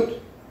resolute.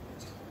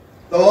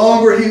 The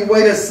longer he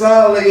waited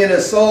silently in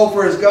his soul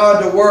for his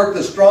God to work,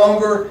 the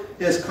stronger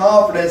his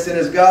confidence in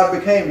his God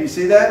became. Do you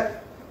see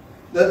that?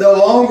 The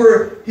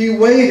longer he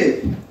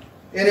waited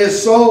in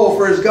his soul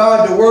for his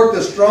God to work,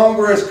 the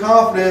stronger his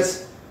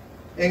confidence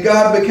and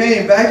God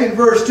became. Back in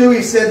verse 2,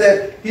 he said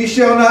that he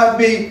shall not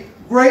be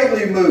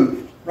greatly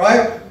moved.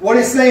 Right? What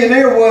he's saying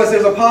there was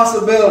there's a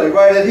possibility,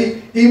 right? That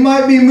he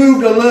might be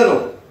moved a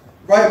little.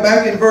 Right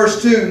back in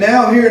verse 2.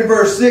 Now here in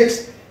verse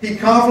 6, he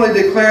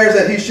confidently declares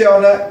that he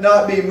shall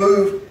not be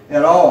moved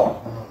at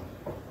all.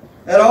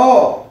 At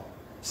all.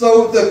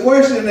 So the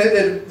question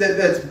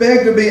that's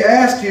begged to be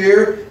asked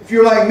here, if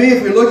you're like me,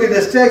 if we look at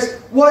this text,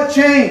 what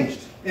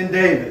changed in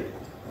David?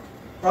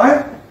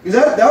 Right?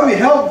 Because that would be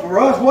helpful for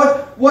us.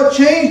 What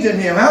changed in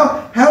him?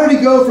 How did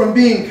he go from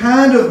being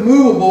kind of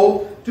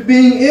movable to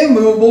being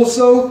immovable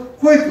so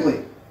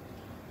quickly?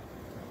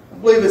 I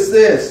believe it's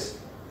this.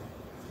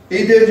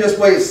 He didn't just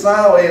wait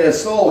silently in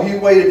his soul. He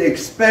waited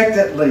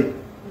expectantly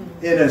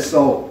in his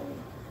soul.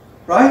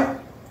 Right?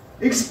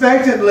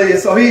 Expectantly. And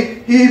so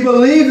he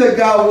believed that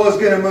God was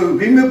going to move.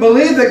 He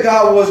believed that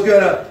God was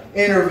going to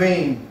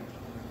intervene.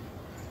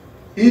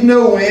 He didn't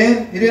know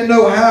when. He didn't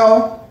know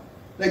how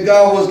that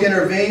God was going to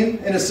intervene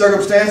in his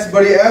circumstances,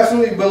 but he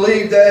absolutely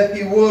believed that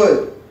he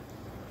would.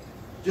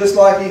 Just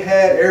like he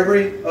had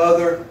every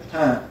other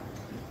time.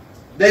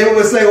 David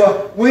would say,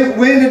 well,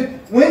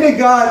 when did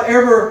God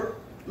ever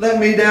let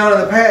me down in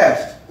the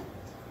past?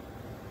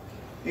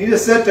 He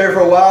just sit there for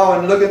a while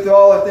and look at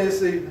all of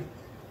this.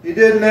 He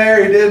didn't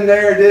there, he didn't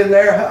there, he didn't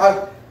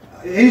there.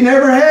 He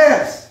never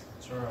has.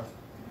 That's right.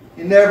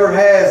 He never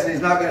has, and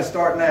he's not going to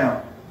start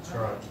now. That's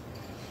right.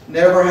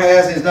 Never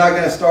has, and he's not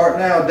going to start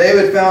now.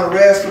 David found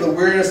rest for the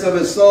weariness of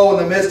his soul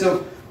in the midst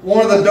of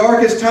one of the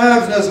darkest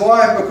times in his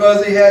life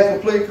because he had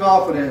complete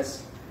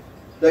confidence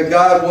that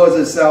God was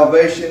his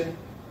salvation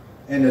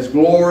and his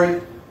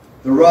glory,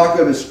 the rock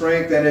of his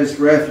strength and his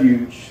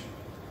refuge.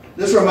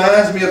 This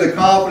reminds me of the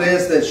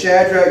confidence that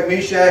Shadrach,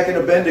 Meshach, and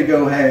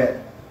Abednego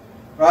had.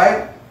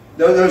 Right?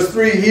 Those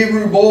three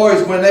Hebrew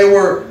boys, when they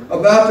were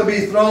about to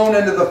be thrown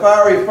into the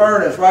fiery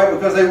furnace, right?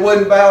 Because they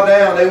wouldn't bow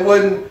down. They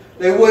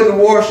wouldn't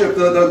worship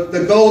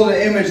the golden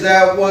image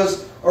that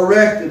was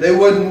erected. They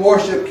wouldn't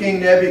worship King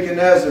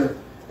Nebuchadnezzar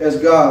as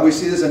God. We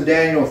see this in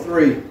Daniel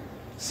 3,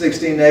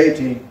 16 to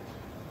 18. It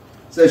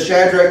says,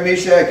 Shadrach,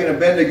 Meshach, and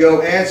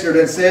Abednego answered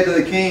and said to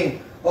the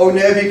king, O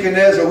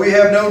Nebuchadnezzar, we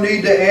have no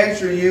need to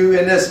answer you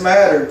in this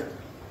matter.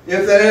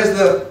 If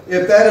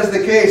that is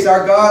the case,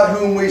 our God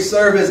whom we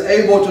serve is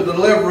able to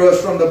deliver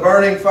us from the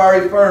burning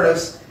fiery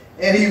furnace,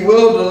 and he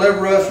will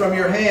deliver us from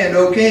your hand,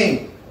 O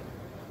king.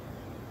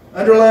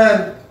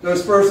 Underline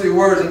those first three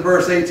words in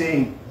verse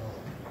 18.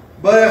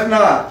 But if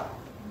not,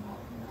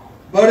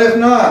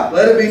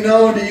 let it be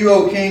known to you,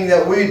 O king,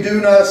 that we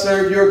do not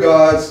serve your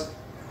gods,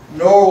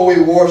 nor will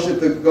we worship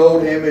the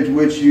gold image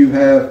which you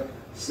have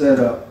set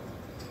up.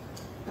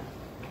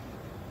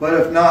 But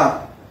if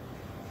not,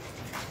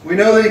 we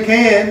know that he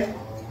can,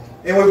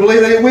 and we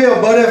believe that he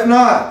will, but if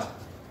not,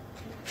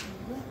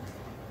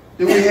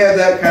 do we have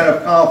that kind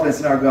of confidence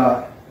in our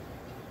God?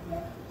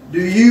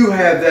 Do you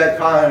have that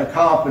kind of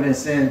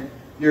confidence in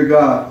your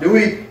God? Do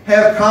we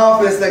have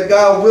confidence that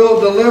God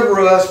will deliver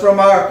us from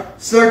our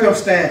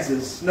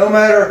circumstances, no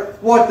matter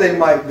what they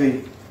might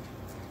be?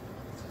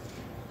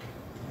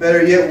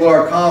 Better yet, will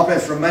our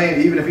confidence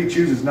remain even if he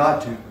chooses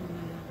not to?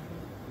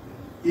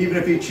 Even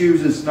if he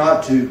chooses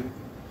not to.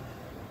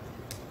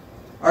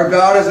 Our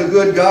God is a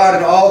good God,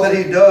 and all that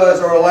he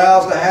does or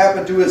allows to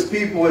happen to his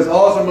people is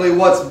ultimately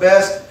what's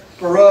best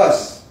for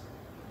us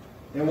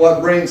and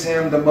what brings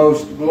him the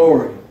most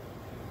glory.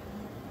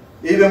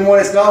 Even when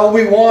it's not what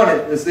we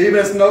wanted, it's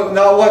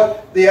not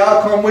what the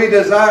outcome we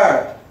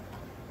desired.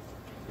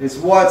 It's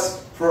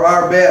what's for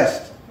our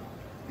best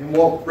and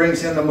what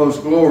brings him the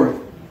most glory.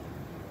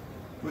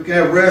 We can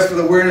have rest for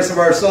the weariness of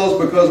our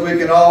souls because we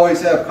can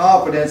always have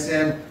confidence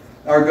in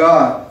our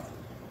God.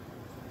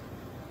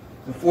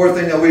 The fourth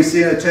thing that we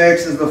see in the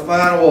text is the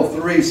final of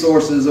three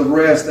sources of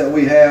rest that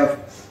we have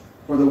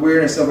for the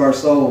weariness of our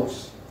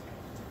souls.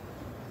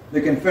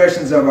 The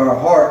confessions of our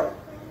heart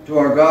to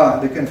our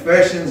God. The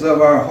confessions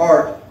of our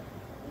heart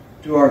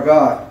to our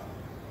God.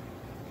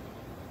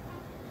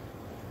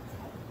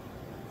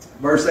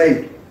 Verse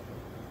 8.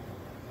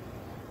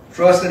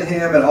 Trust in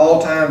him at all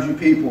times, you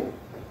people.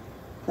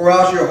 Pour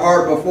out your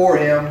heart before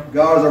him.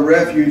 God is a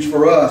refuge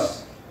for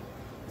us.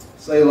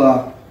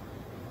 Selah.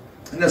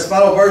 In this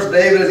final verse,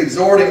 David is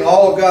exhorting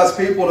all of God's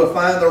people to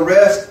find the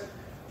rest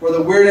for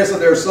the weariness of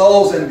their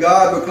souls in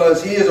God,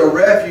 because he is a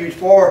refuge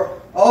for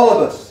all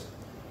of us.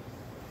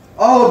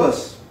 All of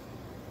us.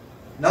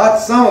 Not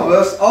some of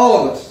us,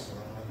 all of us.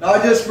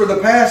 Not just for the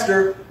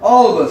pastor,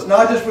 all of us.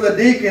 Not just for the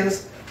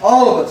deacons,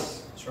 all of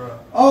us. That's right.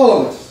 All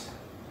of us.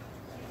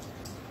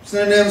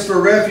 Synonyms for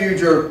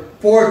refuge are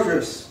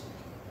fortress,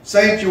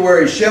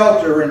 sanctuary,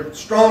 shelter, and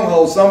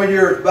stronghold. Some of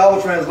your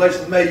Bible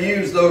translations may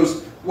use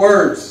those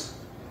words.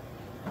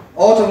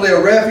 Ultimately, a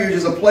refuge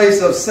is a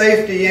place of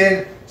safety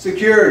and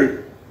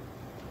security.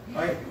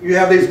 Right? You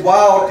have these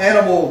wild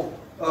animal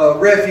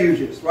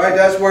refuges, right?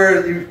 That's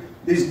where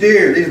these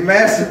deer, these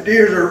massive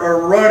deer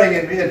are running,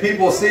 and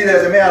people see that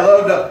and say, man, I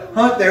love to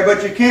hunt there,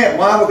 but you can't.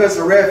 Why? Because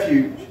it's a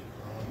refuge.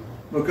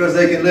 Because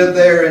they can live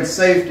there in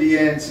safety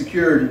and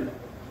security.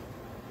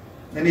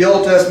 In the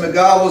Old Testament,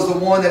 God was the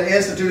one that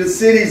instituted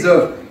cities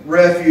of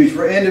refuge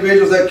for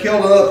individuals that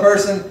killed another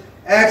person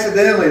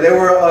accidentally. They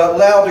were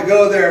allowed to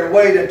go there and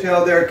wait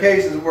until their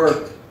cases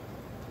were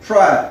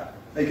tried.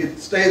 They could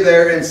stay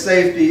there in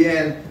safety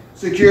and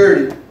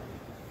security.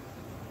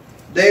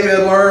 David had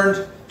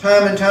learned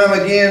time and time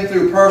again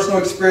through personal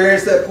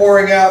experience that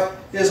pouring out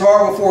his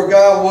heart before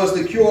God was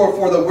the cure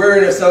for the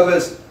weariness of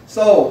his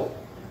soul.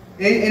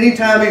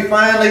 Anytime he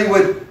finally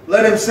would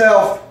let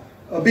himself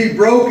be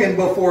broken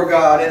before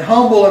God and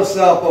humble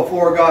himself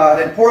before God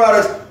and pour out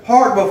his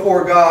heart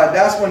before God,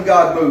 that's when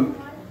God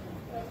moved.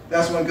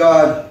 That's when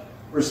God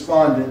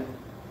responded.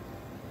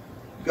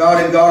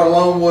 God and God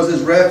alone was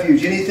his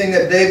refuge. Anything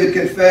that David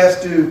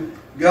confessed to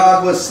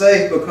God was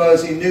safe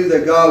because he knew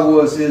that God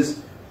was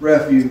his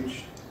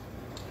refuge.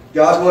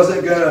 God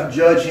wasn't going to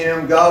judge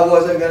him. God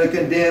wasn't going to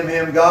condemn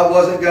him. God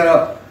wasn't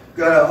going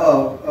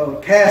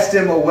to cast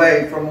him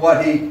away from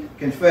what he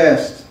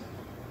confessed.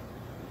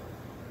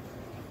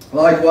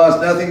 Likewise,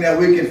 nothing that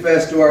we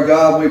confess to our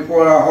God when we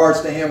pour out our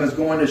hearts to him is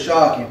going to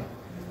shock him.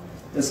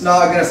 It's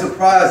not going to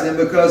surprise him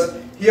because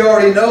he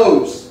already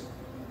knows.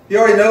 He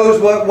already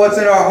knows what's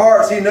in our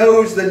hearts. He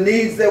knows the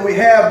needs that we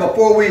have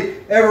before we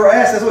ever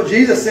ask. That's what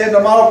Jesus said in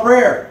the model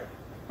prayer.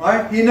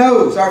 Right? He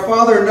knows. Our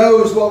Father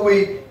knows what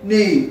we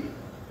need.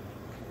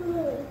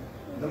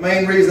 The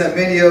main reason that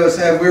many of us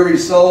have weary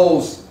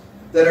souls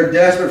that are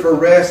desperate for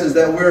rest is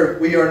that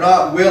we are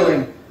not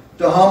willing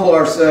to humble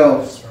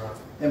ourselves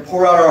and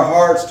pour out our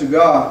hearts to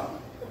God.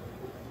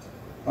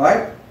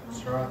 Right?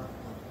 That's right.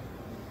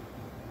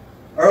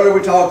 Earlier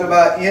we talked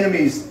about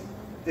enemies,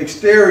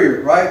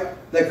 exterior, right?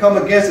 That come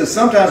against us.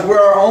 Sometimes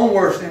we're our own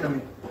worst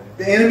enemy.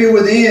 The enemy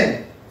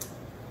within.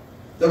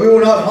 That we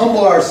will not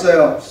humble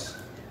ourselves.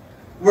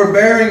 We're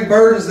bearing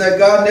burdens that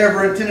God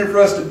never intended for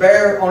us to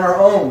bear on our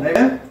own.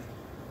 Amen?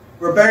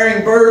 We're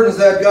bearing burdens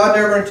that God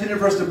never intended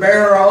for us to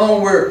bear on our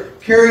own. We're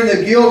carrying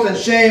the guilt and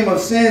shame of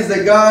sins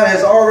that God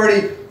has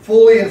already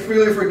fully and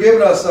freely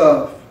forgiven us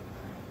of.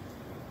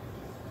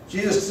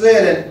 Jesus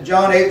said in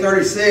John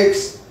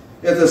 8:36,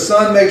 if the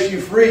Son makes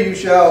you free, you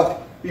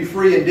shall be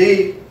free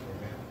indeed.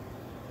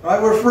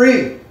 Right? We're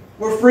free.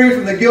 We're free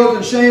from the guilt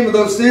and shame of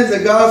those sins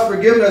that God's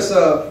forgiven us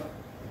of.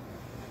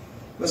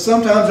 But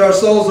sometimes our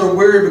souls are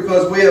weary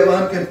because we have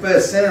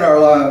unconfessed sin in our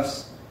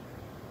lives.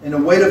 And the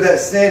weight of that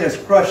sin is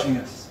crushing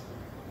us.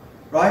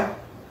 Right?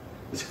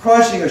 It's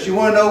crushing us. You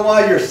want to know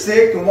why you're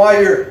sick and why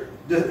you're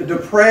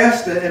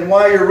depressed and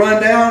why you're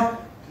run down?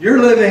 You're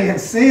living in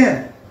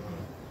sin.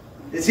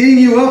 It's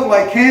eating you up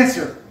like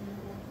cancer.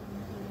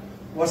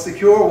 What's the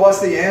cure? What's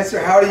the answer?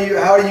 How do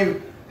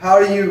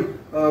you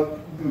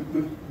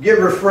get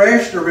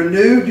refreshed or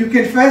renewed? You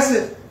confess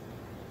it.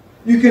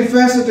 You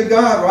confess it to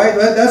God, right?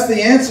 That's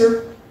the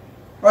answer.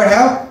 Right?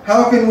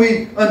 How can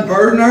we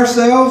unburden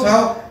ourselves?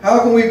 How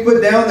can we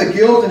put down the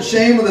guilt and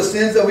shame of the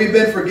sins that we've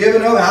been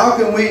forgiven of? How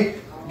can we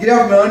get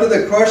out from under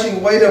the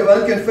crushing weight of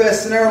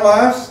unconfessed sin in our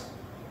lives?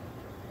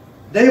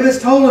 David's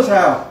told us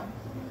how.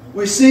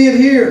 We see it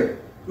here.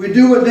 We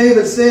do what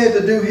David said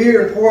to do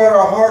here and pour out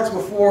our hearts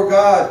before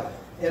God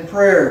in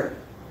prayer.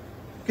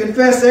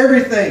 Confess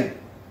everything.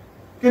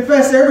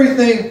 Confess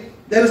everything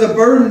that is a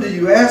burden to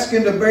you. Ask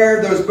him to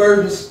bear those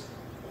burdens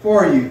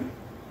for you.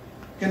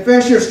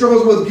 Confess your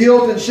struggles with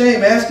guilt and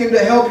shame. Ask him to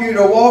help you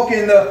to walk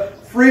in the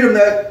freedom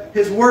that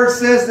his word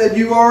says that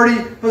you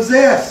already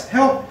possess.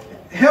 Help.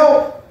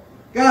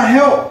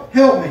 God,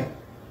 help me.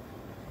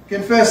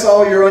 Confess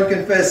all your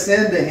unconfessed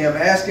sin to him.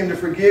 Ask him to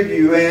forgive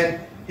you, and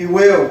he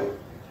will.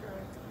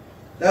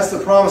 That's the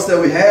promise that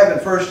we have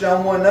in 1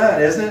 John 1:9,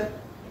 isn't it?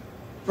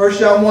 1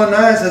 John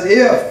 1:9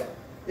 says,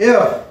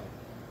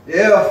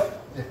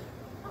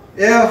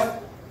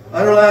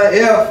 underline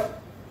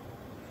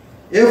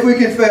if we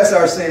confess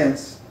our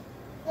sins,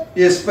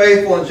 he is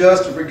faithful and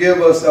just to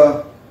forgive us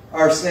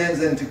our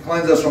sins and to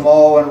cleanse us from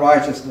all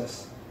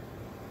unrighteousness.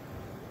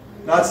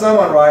 Not some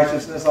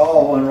unrighteousness,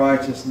 all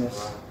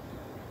unrighteousness.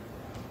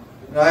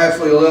 And I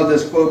absolutely love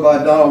this quote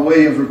by Donald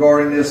Williams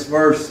regarding this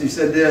verse. He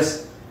said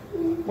this,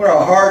 when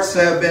our hearts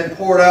have been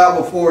poured out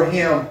before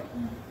him,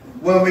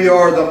 when we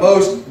are the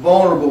most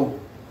vulnerable,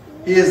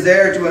 he is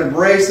there to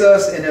embrace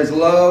us in his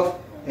love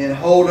and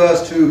hold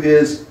us to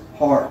his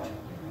heart.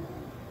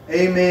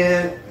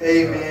 Amen,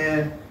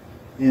 amen,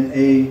 and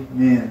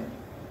amen.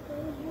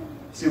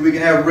 See, we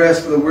can have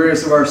rest for the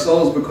weariness of our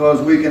souls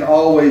because we can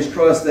always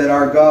trust that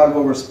our God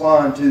will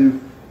respond to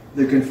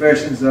the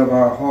confessions of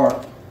our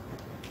heart.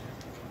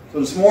 So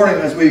this morning,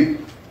 as we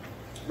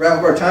wrap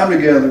up our time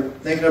together,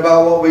 thinking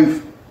about what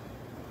we've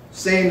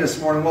seen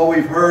this morning, what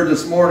we've heard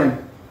this morning,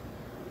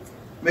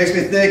 makes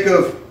me think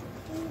of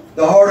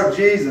the heart of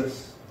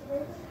Jesus.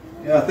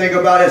 You know, think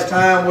about his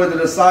time with the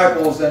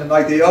disciples and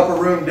like the upper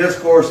room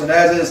discourse, and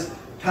as his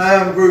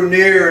time grew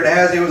near and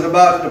as he was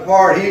about to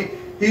depart, he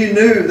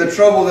knew the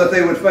trouble that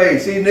they would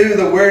face. He knew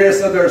the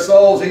weariness of their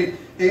souls. He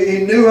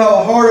knew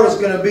how hard it was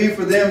going to be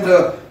for them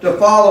to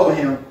follow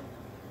him.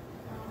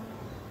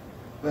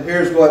 But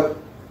here's what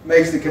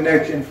makes the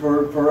connection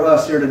for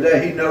us here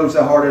today. He knows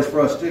how hard it is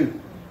for us too.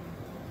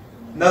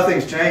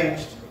 Nothing's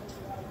changed.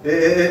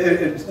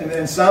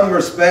 In some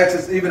respects,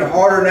 it's even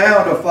harder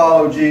now to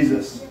follow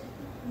Jesus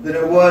than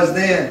it was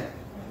then,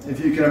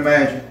 if you can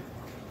imagine.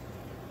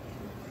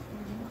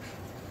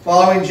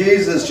 Following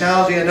Jesus is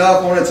challenging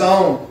enough on its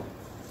own.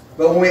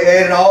 But when we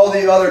add in all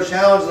the other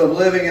challenges of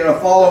living in a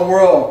fallen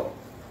world,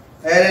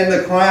 add in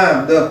the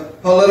crime, the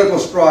political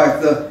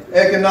strife, the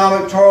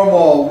economic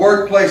turmoil,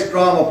 workplace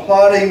drama,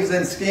 plottings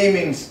and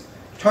schemings,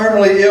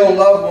 terminally ill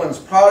loved ones,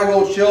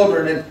 prodigal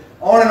children, and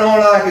on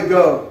I could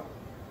go.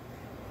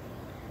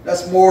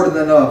 That's more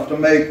than enough to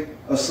make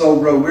a soul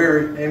grow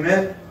weary.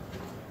 Amen?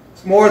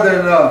 It's more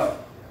than enough.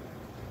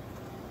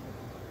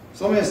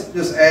 So let me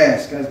just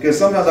ask, because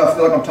sometimes I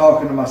feel like I'm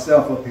talking to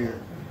myself up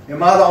here.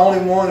 Am I the only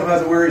one who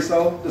has a weary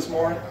soul this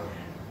morning?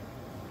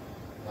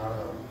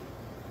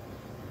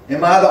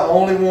 Am I the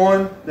only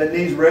one that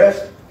needs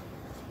rest?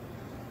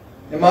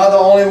 Am I the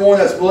only one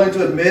that's willing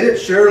to admit it?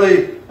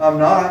 Surely I'm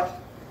not.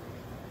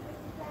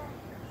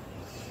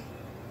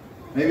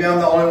 Maybe I'm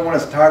the only one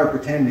that's tired of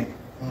pretending.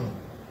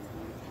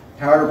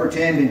 Tired of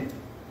pretending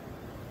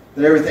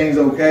that everything's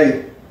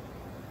okay.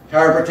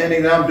 Tired of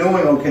pretending that I'm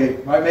doing okay.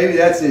 Right? Maybe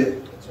that's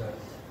it. That's right.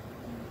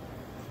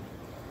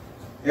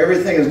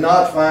 Everything is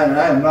not fine and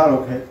I am not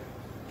okay.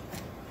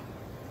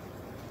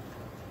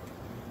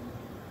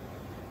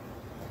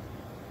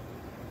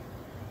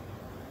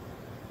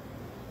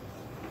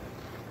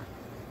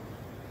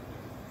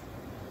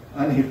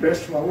 I need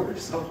rest from my weary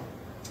soul.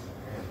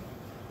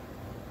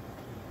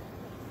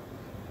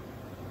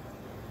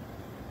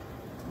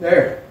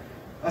 There.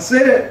 I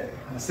said it.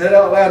 I said it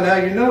out loud. Now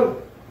you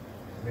know.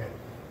 Amen.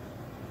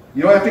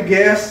 You don't have to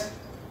guess.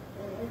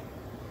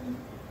 You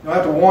don't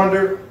have to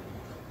wonder.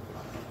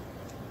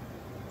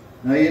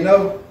 Now you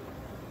know.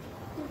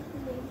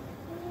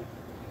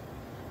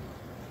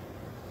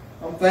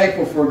 I'm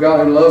thankful for a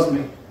God who loves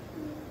me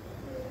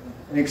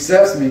and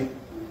accepts me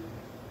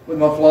with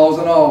my flaws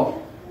and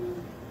all.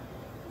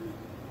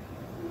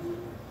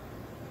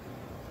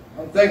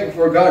 I'm thankful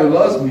for a God who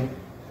loves me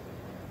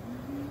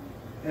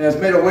and has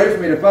made a way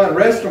for me to find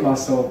rest for my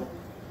soul.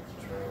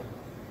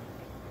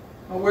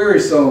 My weary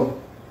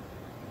soul.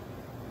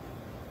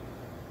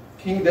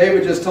 King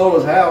David just told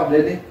us how,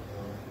 didn't he?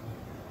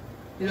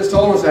 He just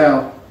told us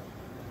how.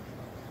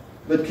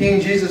 But King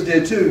Jesus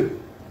did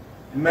too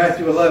in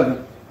Matthew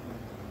 11.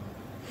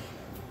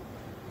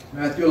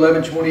 Matthew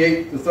 11,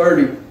 28 to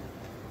 30.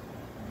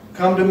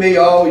 Come to me,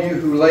 all you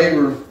who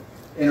labor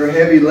and are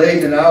heavy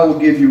laden, and I will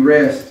give you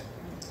rest.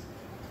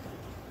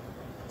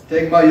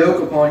 Take my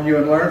yoke upon you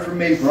and learn from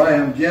me, for I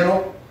am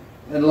gentle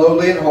and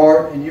lowly in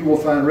heart, and you will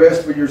find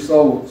rest for your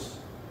souls.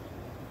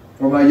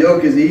 For my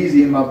yoke is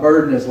easy and my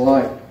burden is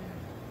light.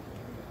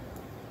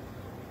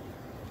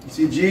 You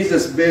see,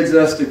 Jesus bids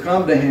us to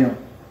come to Him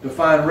to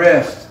find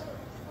rest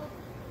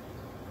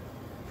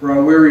for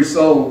our weary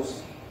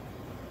souls.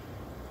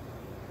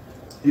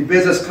 He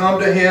bids us come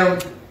to Him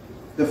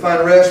to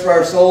find rest for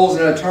our souls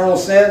in an eternal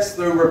sense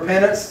through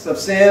repentance of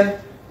sin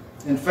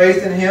and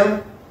faith in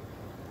Him.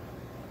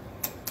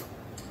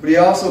 But He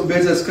also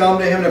bids us come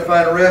to Him to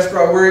find rest for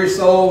our weary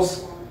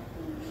souls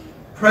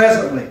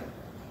presently.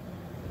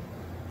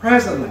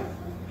 Presently.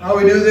 How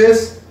do we do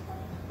this?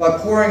 By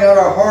pouring out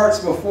our hearts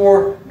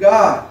before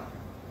God.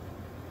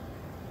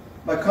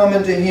 By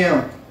coming to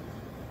Him.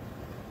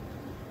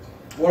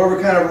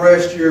 Whatever kind of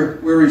rest your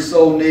weary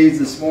soul needs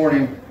this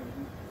morning,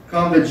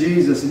 come to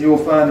Jesus and you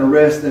will find the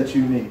rest that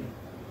you need.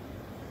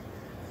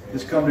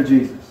 Just come to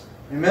Jesus.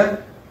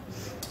 Amen?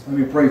 Let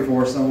me pray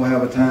for us and we'll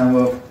have a time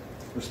of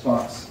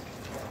response.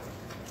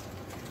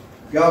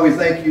 God, we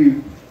thank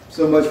you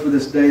so much for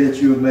this day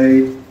that you have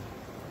made.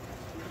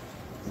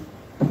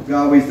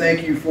 God, we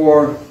thank you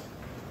for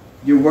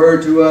your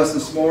word to us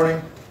this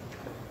morning.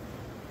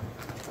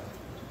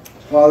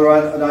 Father,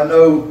 I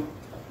know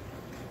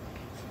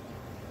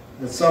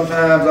that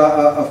sometimes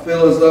I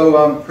feel as though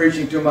I'm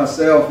preaching to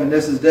myself, and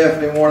this is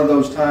definitely one of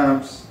those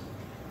times.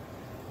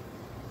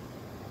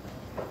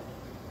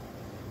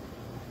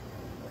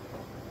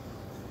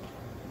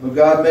 But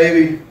God,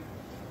 maybe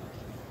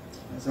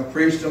as I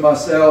preach to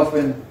myself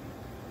and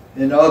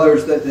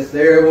others, that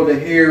they're able to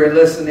hear and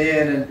listen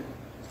in, and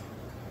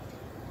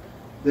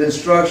the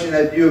instruction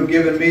that you have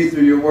given me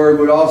through your word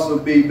would also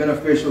be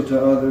beneficial to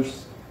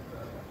others.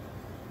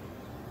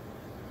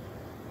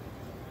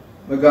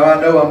 But God,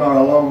 I know I'm not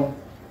alone.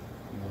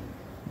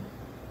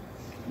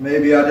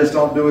 Maybe I just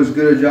don't do as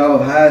good a job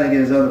of hiding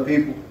it as other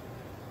people.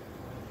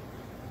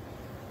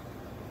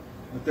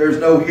 But there's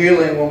no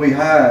healing when we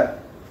hide.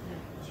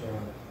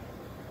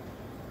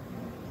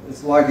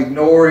 It's like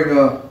ignoring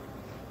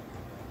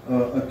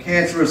a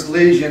cancerous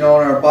lesion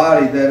on our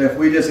body that if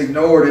we just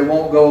ignore it, it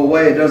won't go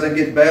away. It doesn't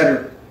get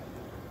better.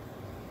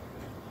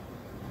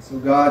 So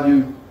God,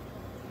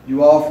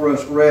 you offer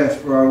us rest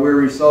for our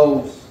weary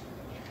souls.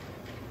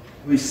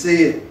 We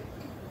see it.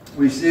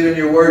 We see it in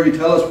your word. You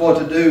tell us what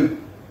to do.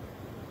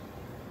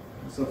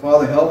 So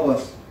Father, help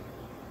us.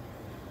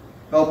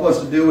 Help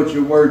us to do what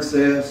your word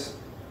says.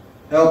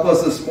 Help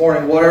us this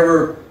morning.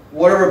 Whatever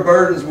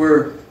burdens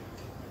we're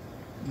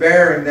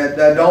bearing that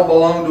don't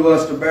belong to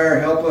us to bear.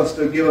 Help us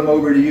to give them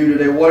over to you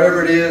today.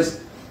 Whatever it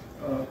is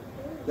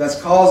that's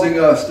causing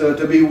us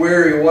to be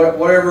weary,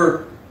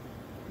 whatever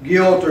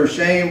guilt or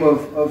shame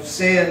of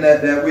sin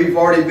that we've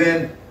already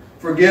been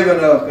forgiven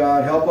of,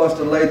 God, help us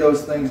to lay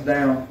those things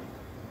down.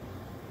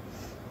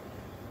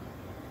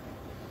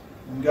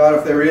 And God,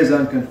 if there is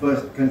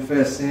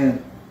unconfessed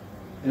sin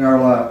in our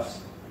lives,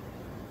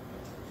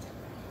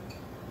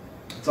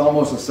 it's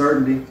almost a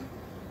certainty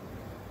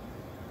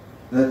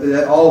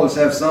that all of us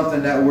have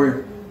something that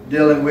we're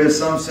dealing with,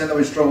 some sin that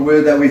we struggle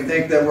with, that we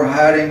think that we're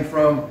hiding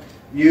from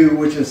you,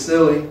 which is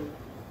silly.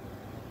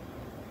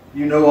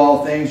 You know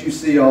all things. You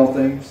see all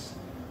things.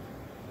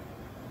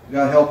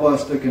 God, help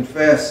us to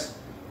confess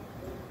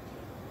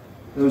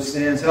those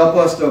sins. Help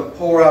us to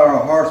pour out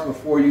our hearts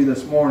before you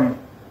this morning,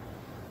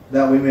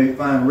 that we may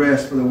find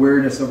rest for the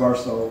weariness of our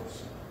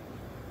souls.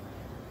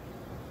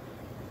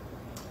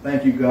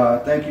 Thank you,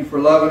 God. Thank you for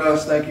loving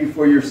us. Thank you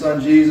for your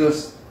Son,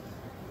 Jesus.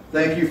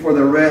 Thank you for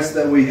the rest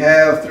that we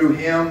have through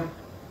Him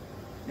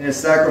and His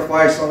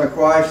sacrifice on the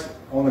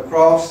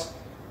cross.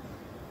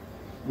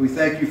 We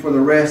thank you for the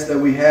rest that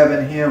we have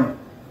in Him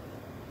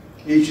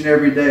each and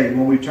every day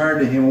when we turn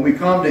to Him, when we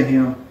come to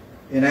Him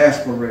and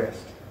ask for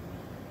rest.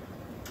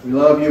 We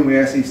love you and we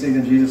ask these things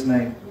in Jesus'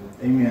 name.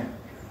 Amen.